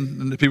okay?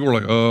 And people were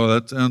like, oh,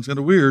 that sounds kind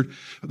of weird.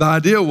 The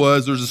idea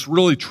was there's this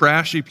really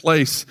trashy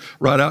place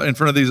right out in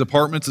front of these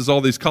apartments. There's all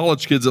these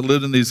college kids that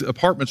lived in these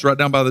apartments right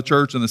down by the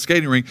church and the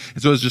skating rink.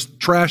 And so it was just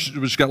trash. It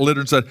just got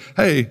littered and said,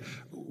 hey,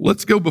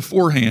 let's go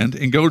beforehand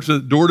and go to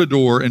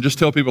door and just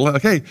tell people,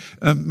 like, hey,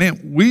 man,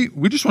 we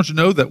just want you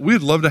to know that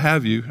we'd love to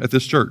have you at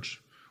this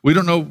church. We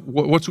don't know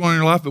what's going on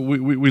in your life, but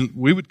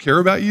we would care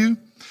about you.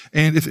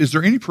 And is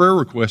there any prayer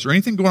requests or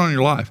anything going on in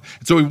your life?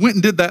 And so we went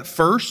and did that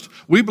first.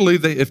 We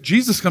believe that if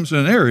Jesus comes to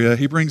an area,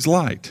 he brings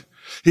light.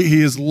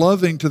 He is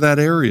loving to that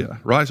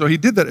area, right? So he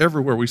did that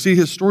everywhere. We see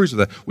his stories of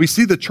that. We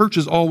see the church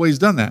has always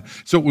done that.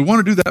 So we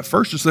want to do that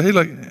first to say,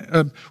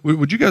 hey,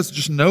 would you guys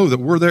just know that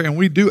we're there and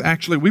we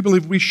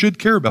believe we should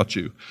care about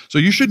you. So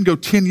you shouldn't go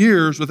 10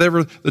 years with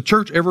the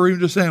church ever even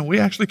just saying, we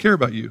actually care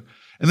about you.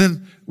 And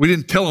then we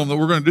didn't tell them that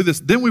we're going to do this.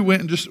 Then we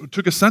went and just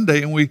took a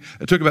Sunday and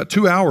it took about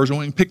 2 hours and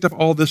we picked up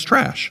all this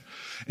trash.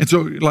 And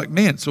so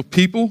so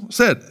people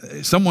said,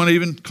 someone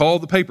even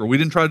called the paper. We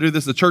didn't try to do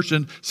this, the church,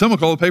 and someone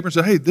called the paper and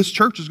said, hey, this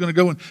church is going to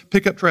go and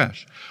pick up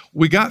trash.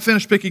 We got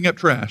finished picking up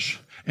trash,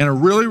 and a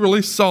really,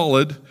 really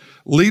solid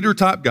leader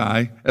type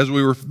guy, as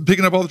we were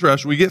picking up all the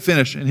trash, we get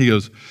finished, and he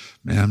goes,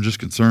 man, I'm just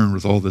concerned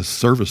with all this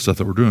service stuff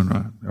that we're doing,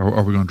 right?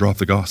 Are we going to drop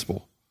the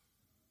gospel?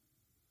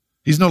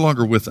 He's no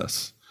longer with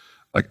us.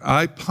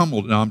 I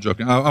pummeled, no, I'm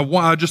joking.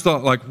 I just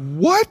thought,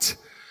 what?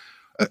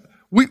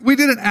 We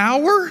did an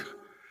hour?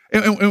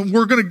 And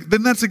we're going to,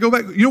 then that's to go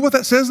back. You know what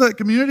that says, that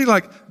community?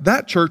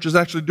 That church is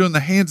actually doing the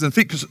hands and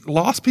feet. Because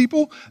lost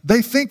people,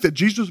 they think that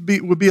Jesus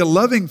would be a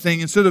loving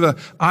thing instead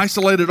of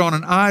isolated on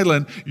an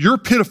island. You're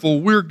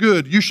pitiful, we're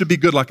good, you should be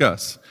good like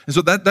us. And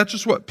so that's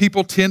just what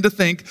people tend to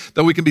think,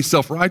 that we can be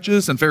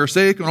self-righteous and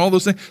Pharisaic and all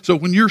those things. So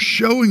when you're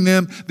showing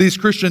them these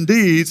Christian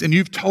deeds and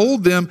you've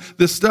told them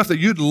this stuff that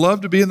you'd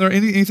love to be in there,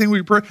 anything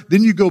we pray,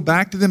 then you go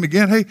back to them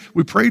again. Hey,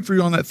 we prayed for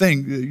you on that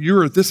thing. You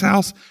were at this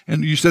house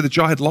and you said that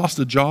y'all had lost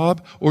a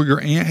job or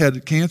your aunt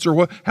had cancer.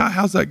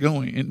 How's that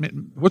going?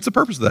 And what's the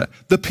purpose of that?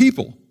 The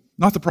people,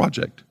 not the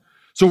project.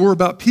 So we're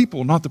about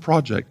people, not the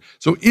project.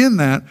 So in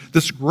that,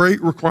 this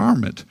great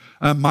requirement,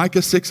 Micah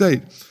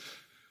 6:8,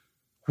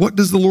 what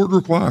does the Lord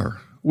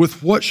require?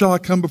 With what shall I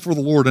come before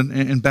the Lord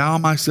and bow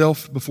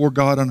myself before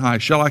God on high?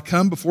 Shall I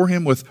come before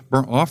him with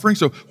burnt offering?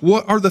 So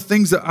what are the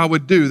things that I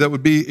would do that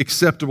would be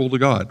acceptable to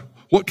God?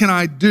 What can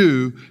I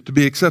do to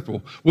be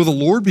acceptable? Will the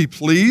Lord be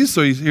pleased?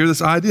 So you hear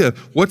this idea,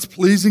 what's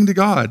pleasing to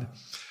God?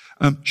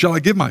 Shall I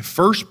give my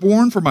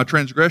firstborn for my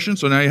transgression?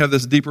 So now you have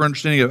this deeper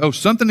understanding of,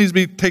 something needs to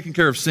be taken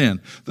care of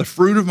sin. The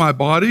fruit of my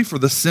body for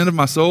the sin of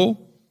my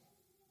soul.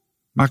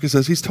 Micah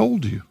says, he's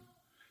told you.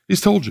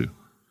 He's told you.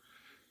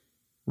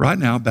 Right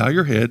now, bow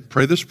your head,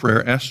 pray this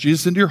prayer, ask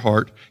Jesus into your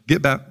heart,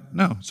 get back.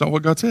 No, it's not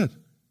what God said.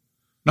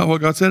 Not what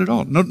God said at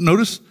all.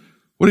 Notice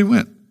what he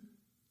went.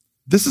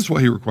 This is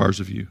what he requires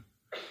of you.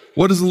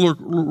 What does the Lord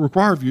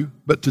require of you?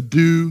 But to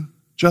do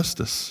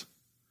justice,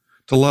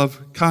 to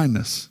love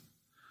kindness,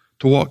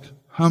 to walk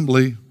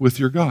humbly with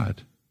your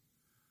God.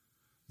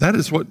 That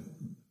is what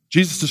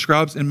Jesus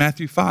describes in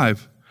Matthew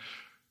 5.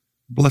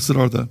 Blessed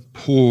are the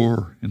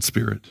poor in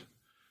spirit.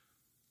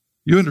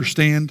 You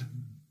understand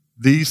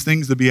these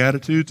things, the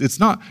Beatitudes? It's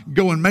not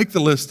go and make the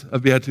list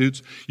of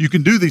Beatitudes. You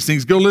can do these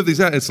things, go live these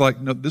out. It's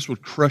like, no, this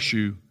would crush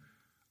you.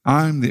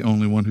 I'm the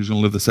only one who's going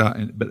to live this out.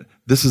 But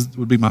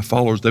would be my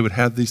followers. They would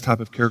have these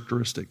type of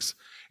characteristics.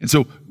 And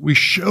so we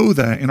show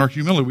that in our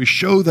humility. We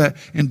show that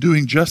in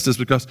doing justice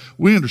because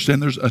we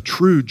understand there's a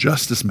true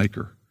justice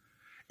maker.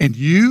 And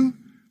you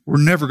were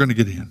never going to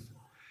get in.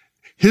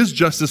 His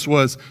justice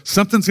was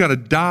something's got to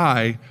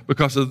die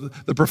because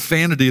of the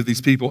profanity of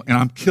these people, and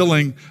I'm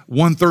killing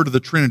 1/3 of the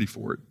Trinity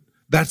for it.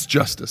 That's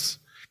justice.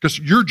 Because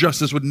your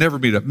justice would never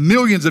meet up.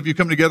 Millions of you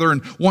come together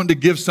and wanting to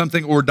give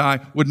something or die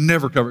would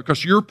never cover it.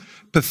 Because you're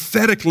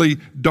pathetically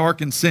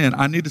dark in sin.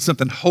 I needed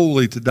something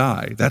holy to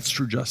die. That's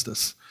true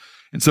justice.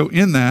 And so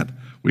in that,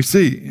 we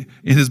see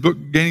in his book,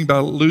 Gaining by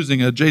Losing,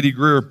 J.D.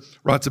 Greear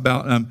writes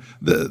about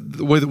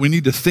the way that we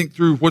need to think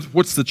through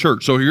what's the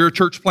church. So you're a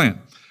church plant.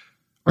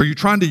 Are you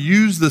trying to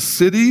use the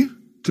city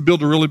to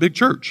build a really big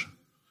church?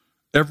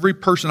 Every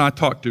person I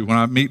talk to when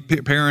I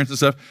meet parents and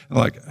stuff, I'm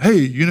like,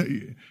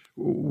 hey,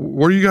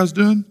 what are you guys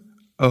doing?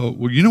 Oh,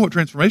 well, you know what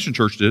Transformation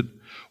Church did?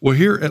 Well,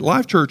 here at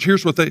Life Church,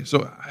 here's what so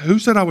who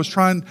said I was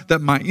trying, that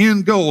my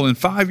end goal in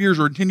 5 years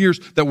or in 10 years,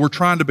 that we're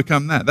trying to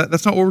become that?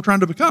 That's not what we're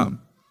trying to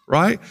become,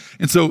 right?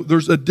 And so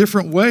there's a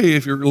different way,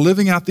 if you're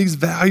living out these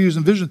values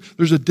and visions,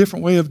 there's a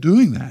different way of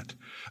doing that,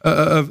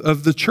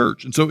 of the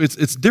church. And so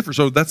it's different.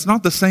 So that's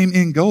not the same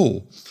end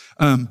goal.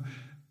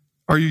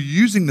 Are you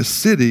using the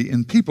city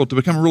and people to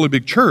become a really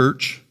big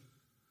church?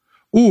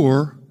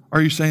 Or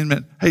are you saying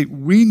that, hey,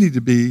 we need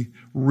to be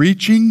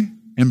reaching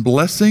and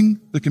blessing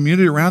the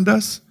community around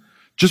us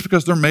just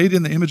because they're made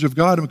in the image of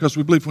God and because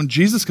we believe when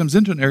Jesus comes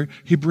into an area,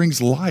 he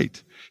brings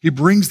light. He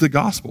brings the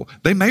gospel.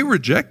 They may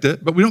reject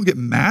it, but we don't get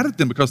mad at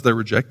them because they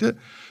reject it.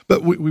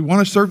 But we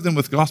want to serve them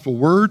with gospel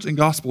words and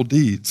gospel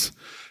deeds.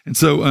 And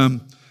so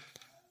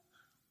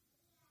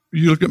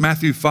you look at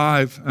Matthew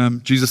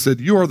 5, Jesus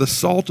said, you are the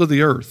salt of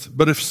the earth.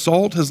 But if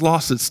salt has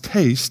lost its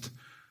taste,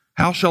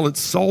 how shall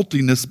its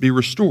saltiness be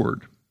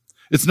restored?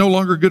 It's no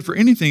longer good for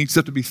anything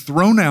except to be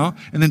thrown out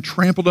and then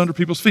trampled under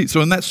people's feet.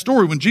 So in that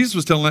story, when Jesus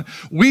was telling that,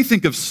 we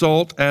think of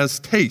salt as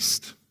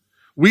taste.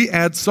 We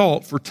add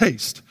salt for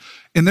taste.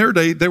 In their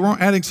day, they weren't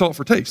adding salt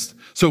for taste.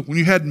 So when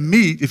you had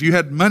meat, if you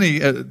had money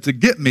to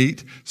get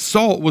meat,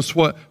 salt was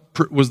what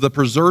was the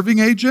preserving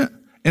agent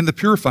and the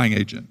purifying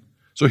agent.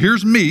 So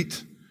here's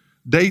meat,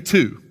 day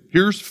 2.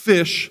 Here's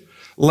fish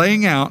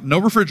laying out, no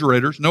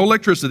refrigerators, no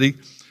electricity.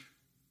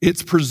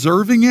 It's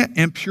preserving it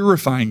and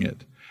purifying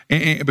it.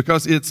 And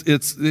because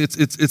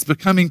it's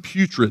becoming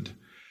putrid.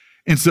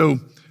 And so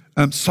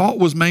salt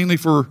was mainly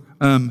for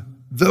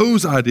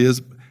those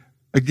ideas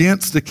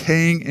against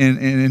decaying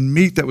and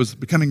meat that was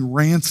becoming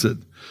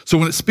rancid. So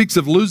when it speaks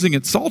of losing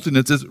its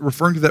saltiness, it's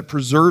referring to that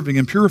preserving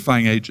and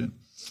purifying agent.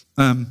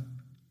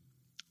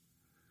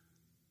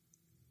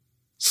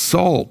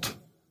 Salt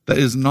that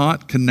is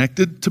not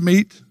connected to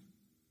meat,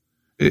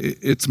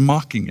 it's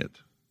mocking it.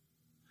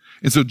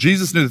 And so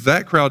Jesus knew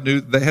that crowd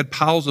knew they had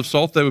piles of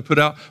salt they would put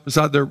out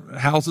beside their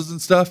houses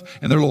and stuff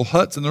and their little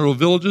huts and their little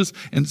villages.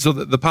 And so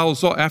the pile of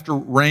salt, after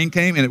rain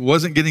came and it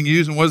wasn't getting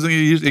used and wasn't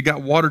getting used, it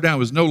got watered down. It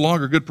was no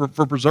longer good for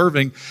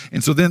preserving.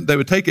 And so then they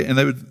would take it and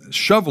they would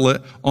shovel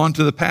it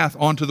onto the path,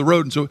 onto the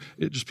road. And so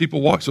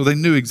people walked. So they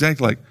knew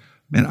exactly like,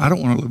 man, I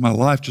don't want to live my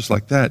life just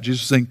like that.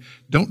 Jesus was saying,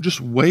 don't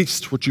just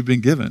waste what you've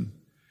been given.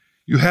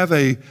 You have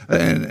a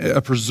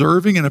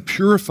preserving and a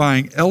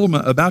purifying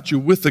element about you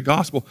with the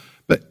gospel,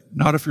 but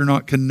not if you're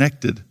not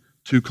connected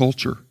to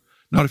culture,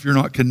 not if you're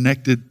not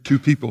connected to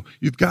people.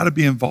 You've got to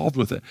be involved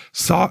with it.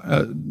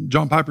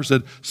 John Piper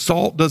said,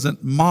 salt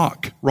doesn't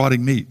mock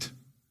rotting meat.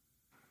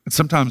 And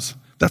sometimes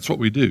that's what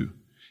we do.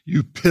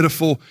 You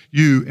pitiful,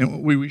 you.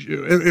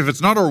 And if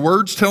it's not our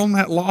words telling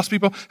that lost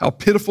people how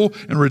pitiful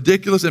and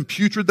ridiculous and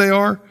putrid they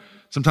are,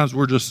 sometimes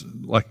we're just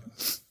like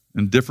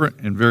indifferent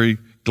and very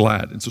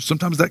glad. And so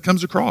sometimes that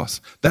comes across.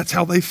 That's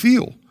how they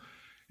feel.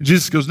 And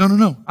Jesus goes,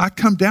 no. I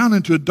come down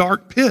into a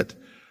dark pit.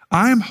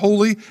 I am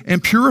holy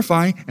and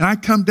purifying, and I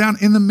come down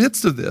in the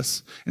midst of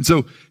this. And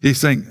so he's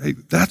saying, hey,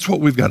 that's what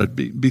we've got to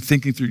be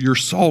thinking through. You're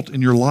salt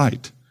and you're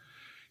light.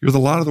 You're the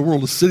light of the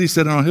world. A city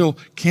set on a hill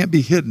can't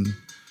be hidden.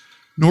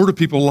 Nor do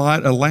people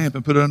light a lamp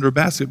and put it under a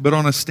basket, but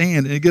on a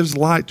stand, and it gives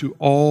light to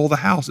all the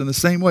house. In the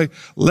same way,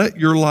 let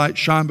your light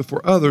shine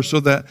before others so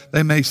that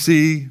they may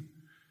see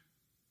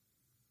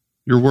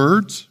your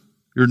words,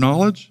 your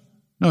knowledge.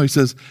 No, he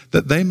says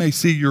that they may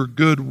see your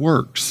good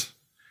works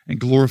and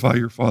glorify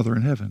your Father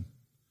in heaven.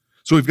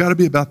 So we've got to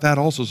be about that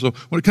also. So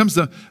when it comes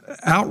to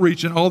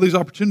outreach and all these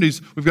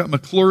opportunities, we've got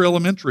McClure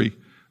Elementary,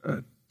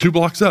 2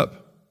 blocks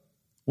up,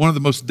 one of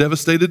the most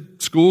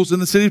devastated schools in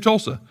the city of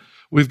Tulsa.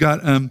 We've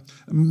got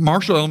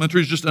Marshall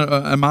Elementary is just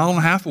a mile and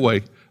a half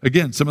away.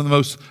 Again, some of the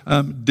most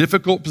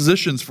difficult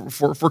positions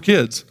for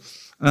kids.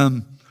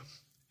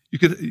 You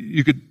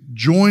could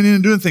join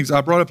in doing things. I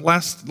brought up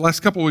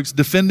last couple of weeks,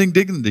 Defending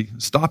Dignity,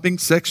 Stopping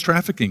Sex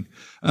Trafficking,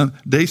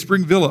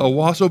 Dayspring Villa,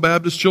 Owasso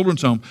Baptist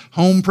Children's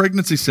Home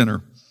Pregnancy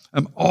Center.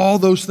 All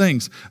those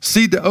things.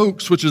 Seed to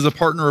Oaks, which is a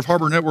partner of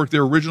Harbor Network,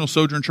 their original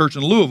Sojourn Church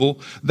in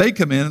Louisville, they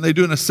come in and they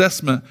do an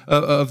assessment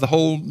of the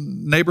whole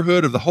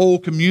neighborhood, of the whole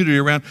community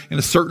around in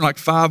a certain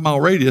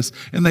 5-mile radius,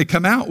 and they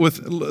come out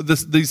with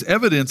these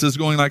evidences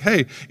going like,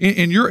 hey,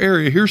 in your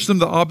area, here's some of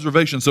the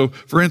observations. So,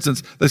 for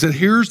instance, they said,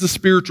 here's the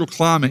spiritual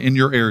climate in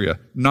your area.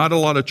 Not a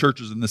lot of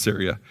churches in this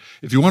area.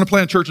 If you want to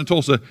plant a church in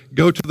Tulsa,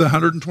 go to the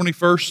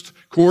 121st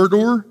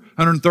corridor,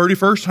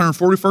 131st,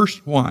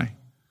 141st. Why?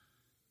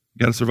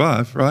 You got to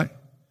survive, right?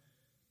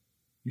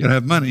 You got to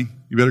have money.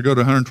 You better go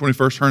to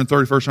 121st,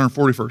 131st,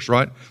 141st,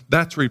 right?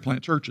 That's where you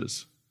plant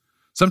churches.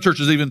 Some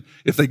churches, even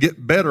if they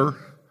get better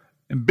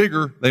and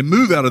bigger, they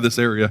move out of this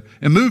area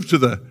and move to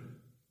the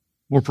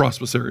more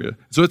prosperous area.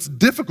 So it's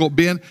difficult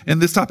being in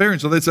this type of area.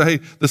 So they say, hey,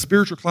 the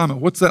spiritual climate,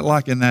 what's that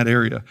like in that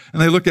area?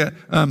 And they look at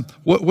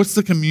what's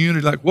the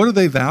community like? What do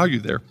they value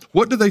there?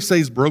 What do they say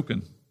is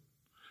broken?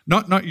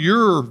 Not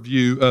your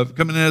view of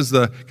coming in as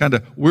the kind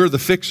of, we're the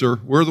fixer,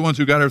 we're the ones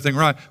who got everything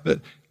right,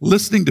 but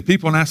listening to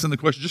people and asking the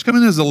question. Just come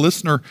in as a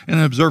listener and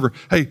an observer.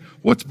 Hey,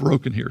 what's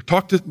broken here?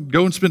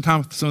 Go and spend time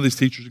with some of these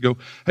teachers and go,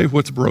 hey,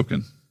 what's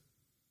broken?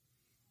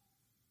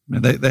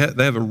 And they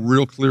have a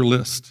real clear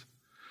list.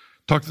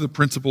 Talk to the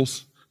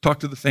principals, talk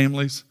to the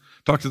families,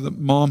 talk to the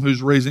mom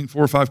who's raising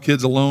 4 or 5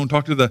 kids alone,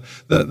 talk to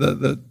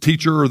the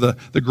teacher or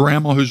the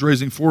grandma who's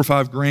raising 4 or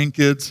 5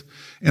 grandkids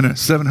in a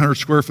 700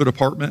 square foot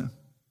apartment.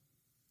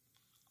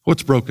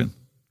 What's broken?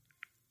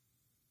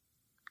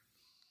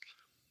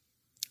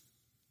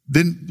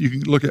 Then you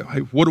can look at, hey,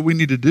 what do we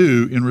need to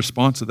do in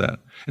response to that?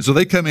 And so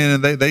they come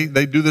in and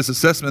they do this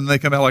assessment and they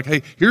come out like,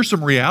 hey, here's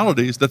some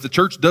realities that the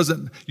church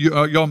doesn't,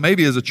 y'all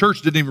maybe as a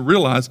church didn't even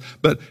realize,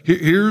 but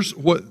here's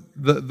what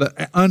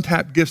the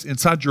untapped gifts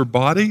inside your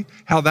body,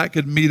 how that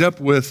could meet up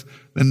with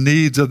the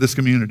needs of this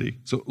community.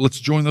 So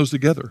let's join those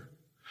together.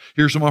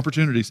 Here's some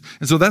opportunities.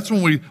 And so that's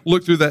when we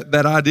look through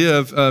that idea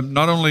of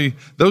not only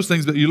those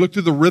things, but you look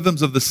through the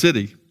rhythms of the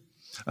city.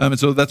 And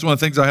so that's one of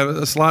the things. I have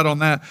a slide on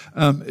that.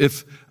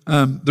 If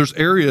there's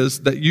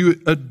areas that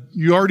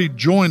you already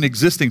join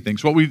existing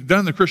things. What we've done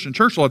in the Christian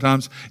church a lot of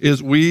times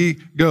is we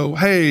go,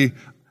 hey,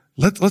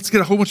 let's get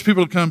a whole bunch of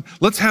people to come.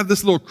 Let's have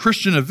this little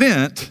Christian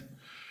event.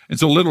 And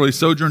so literally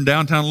Sojourn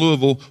downtown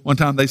Louisville, one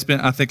time they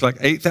spent, I think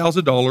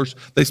 $8,000.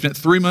 They spent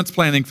 3 months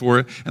planning for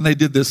it. And they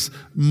did this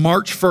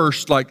March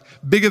 1st,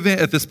 big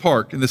event at this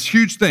park and this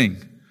huge thing.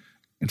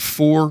 And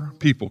 4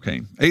 people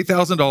came.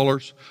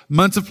 $8,000,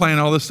 months of planning,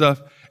 all this stuff.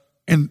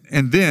 And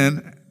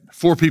then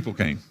 4 people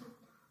came.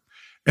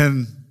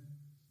 And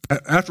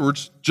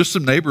afterwards, just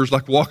some neighbors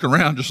walking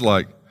around just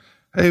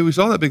hey, we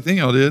saw that big thing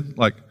y'all did.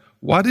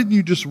 Why didn't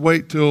you just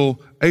wait till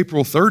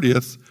April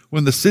 30th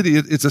when the city,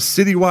 it's a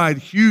citywide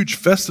huge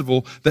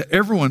festival that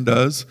everyone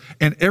does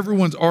and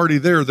everyone's already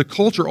there. The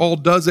culture all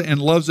does it and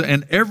loves it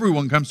and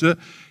everyone comes to it.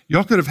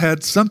 Y'all could have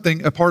had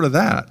something, a part of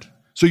that.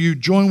 So you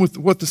join with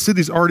what the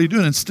city's already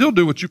doing and still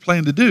do what you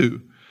plan to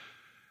do.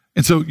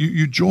 And so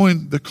you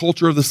join the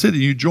culture of the city.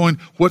 You join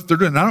what they're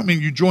doing. And I don't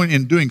mean you join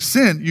in doing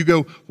sin. You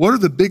go, what are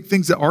the big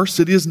things that our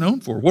city is known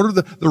for? What are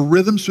the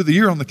rhythms through the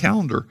year on the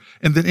calendar?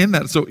 And then in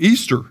that, so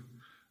Easter,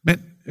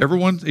 man,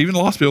 everyone, even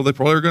lost people, they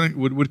probably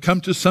would come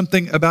to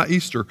something about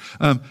Easter.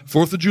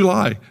 4th of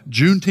July,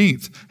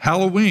 Juneteenth,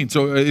 Halloween.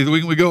 So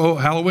we go, oh,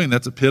 Halloween,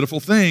 that's a pitiful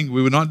thing.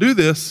 We would not do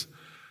this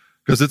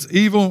because it's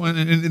evil.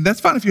 And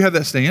that's fine if you have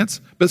that stance.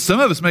 But some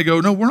of us may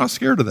go, no, we're not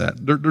scared of that.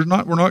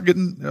 We're not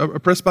getting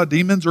oppressed by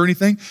demons or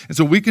anything. And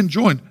so we can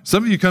join.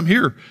 Some of you come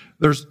here.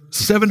 There's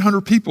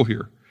 700 people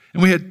here.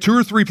 And we had 2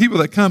 or 3 people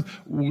that come.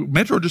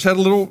 Metro just had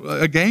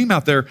a game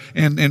out there,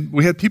 and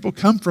we had people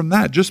come from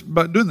that just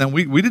by doing that.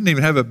 We didn't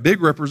even have a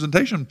big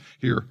representation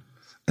here.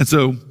 And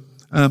so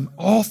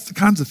all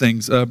kinds of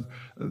things,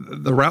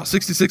 the Route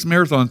 66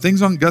 Marathon,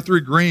 things on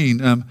Guthrie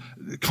Green,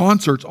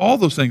 concerts, all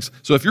those things.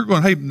 So if you're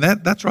going, hey,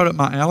 that's right up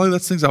my alley,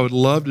 that's things I would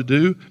love to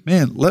do,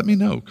 man, let me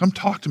know. Come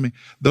talk to me.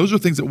 Those are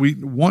things that we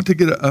want to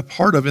get a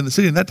part of in the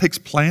city, and that takes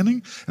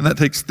planning, and that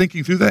takes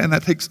thinking through that, and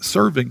that takes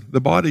serving the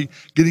body,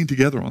 getting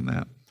together on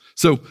that.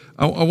 So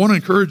I want to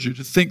encourage you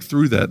to think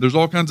through that. There's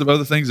all kinds of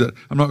other things that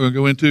I'm not going to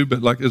go into,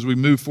 but like as we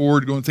move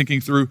forward,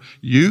 thinking through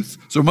youth.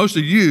 So most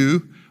of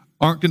you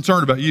aren't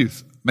concerned about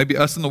youth. Maybe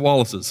us and the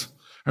Wallaces.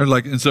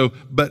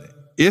 But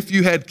if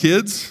you had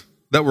kids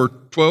that were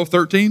 12,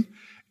 13,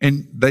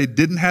 and they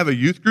didn't have a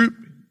youth group,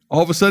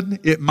 all of a sudden,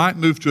 it might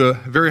move to a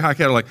very high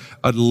category. Like,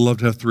 I'd love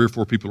to have 3 or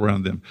 4 people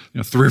around them.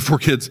 3 or 4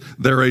 kids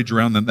their age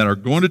around them that are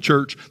going to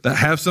church, that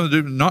have something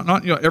to do,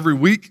 not every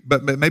week,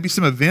 but maybe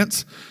some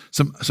events,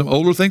 some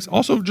older things.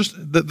 Also, just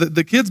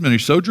the kids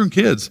ministry, Sojourn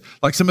Kids,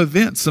 like some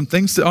events, some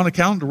things on a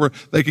calendar where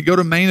they could go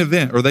to main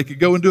event, or they could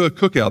go and do a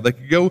cookout. They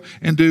could go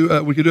and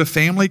we could do a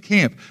family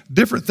camp.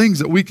 Different things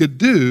that we could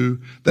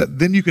do that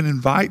then you can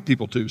invite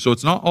people to. So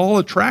it's not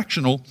all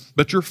attractional,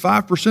 but your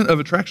 5% of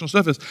attractional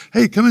stuff is,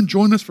 hey, come and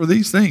join us for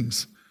these things.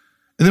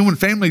 And then when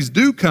families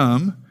do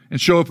come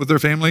and show up with their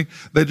family,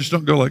 they just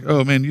don't go like,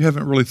 oh man, you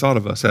haven't really thought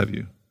of us, have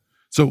you?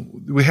 So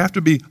we have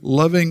to be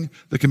loving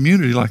the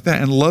community like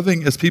that and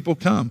loving as people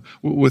come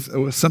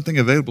with something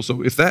available.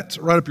 So if that's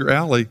right up your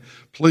alley,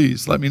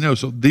 please let me know.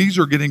 So these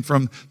are getting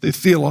from the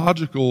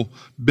theological,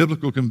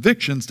 biblical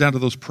convictions down to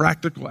those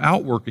practical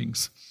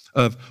outworkings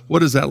of what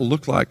does that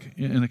look like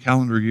in a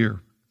calendar year.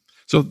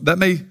 So that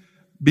may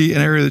be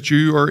an area that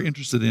you are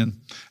interested in.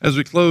 As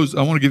we close,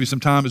 I want to give you some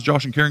time as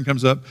Josh and Karen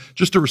comes up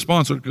just to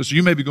respond. So because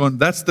you may be going,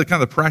 that's the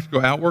kind of practical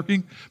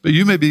outworking, but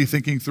you may be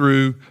thinking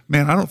through,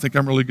 man, I don't think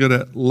I'm really good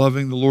at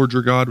loving the Lord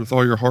your God with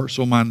all your heart,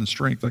 soul, mind, and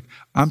strength. Like,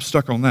 I'm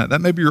stuck on that.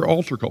 That may be your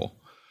altar call.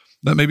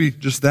 That may be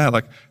just that.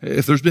 Like,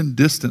 if there's been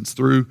distance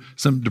through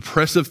some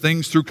depressive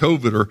things through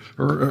COVID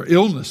or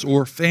illness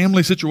or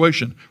family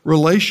situation,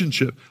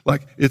 relationship,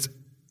 like it's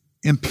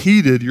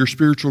impeded your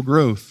spiritual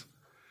growth.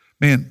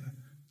 Man,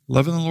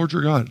 loving the Lord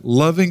your God,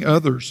 loving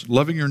others,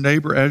 loving your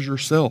neighbor as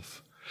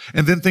yourself.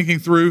 And then thinking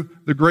through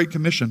the Great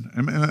Commission.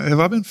 Have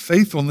I been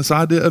faithful in this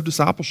idea of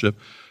discipleship?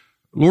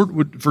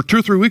 Lord, for 2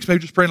 or 3 weeks,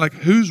 maybe just praying like,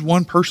 who's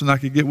one person I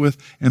could get with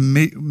and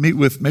meet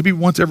with maybe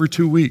once every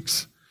 2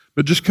 weeks,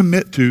 but just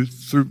commit to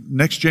through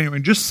next January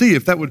and just see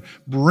if that would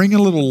bring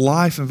a little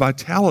life and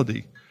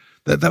vitality,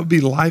 that would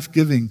be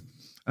life-giving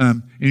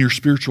in your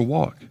spiritual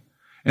walk.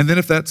 And then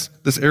if that's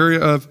this area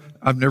of,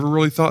 I've never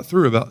really thought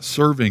through about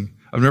serving,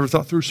 I've never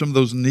thought through some of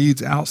those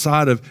needs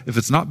outside of, if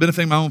it's not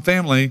benefiting my own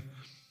family,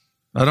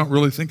 I don't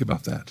really think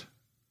about that.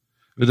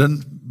 If it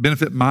doesn't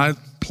benefit my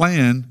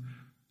plan,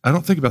 I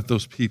don't think about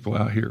those people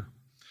out here.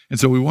 And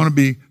so we want to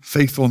be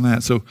faithful in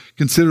that. So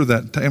consider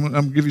that. I'm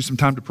going to give you some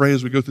time to pray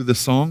as we go through this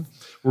song.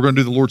 We're going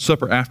to do the Lord's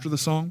Supper after the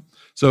song.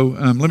 So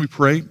let me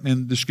pray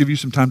and just give you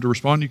some time to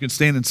respond. You can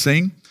stand and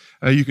sing.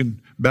 You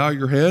can bow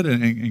your head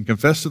and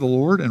confess to the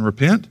Lord and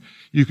repent.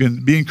 You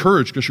can be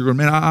encouraged because you're going,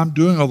 man, I'm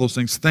doing all those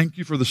things. Thank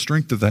you for the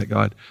strength of that,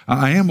 God.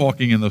 I am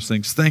walking in those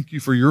things. Thank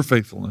you for your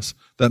faithfulness.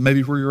 That may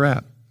be where you're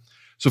at.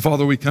 So,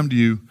 Father, we come to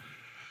you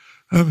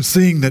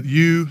seeing that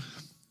you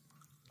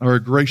are a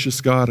gracious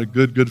God, a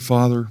good, good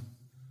Father.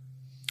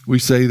 We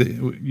say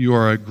that you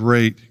are a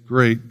great,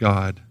 great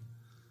God.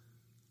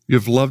 You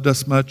have loved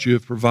us much. You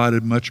have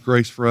provided much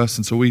grace for us.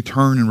 And so we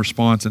turn in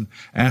response and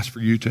ask for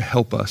you to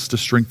help us, to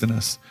strengthen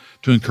us,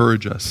 to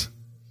encourage us.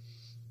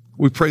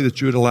 We pray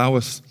that you would allow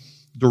us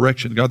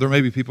direction. God, there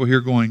may be people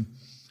here going,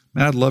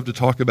 man, I'd love to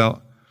talk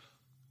about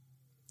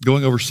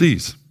going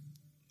overseas.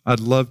 I'd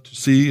love to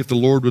see if the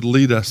Lord would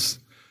lead us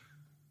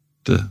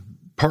to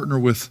partner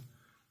with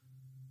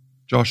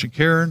Josh and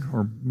Karen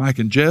or Mike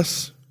and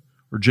Jess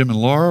or Jim and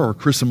Laura or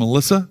Chris and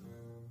Melissa.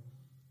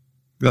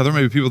 God, there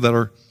may be people that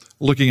are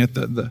looking at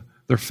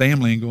their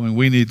family and going,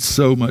 we need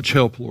so much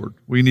help, Lord.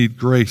 We need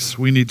grace.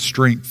 We need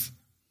strength.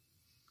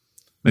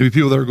 Maybe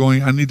people that are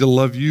going, I need to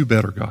love you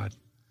better, God.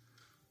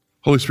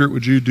 Holy Spirit,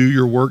 would you do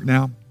your work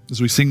now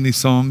as we sing these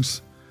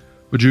songs?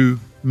 Would you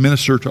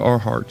minister to our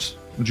hearts?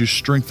 Would you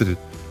strengthen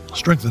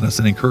us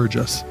and encourage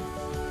us?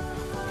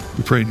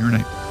 We pray in your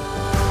name.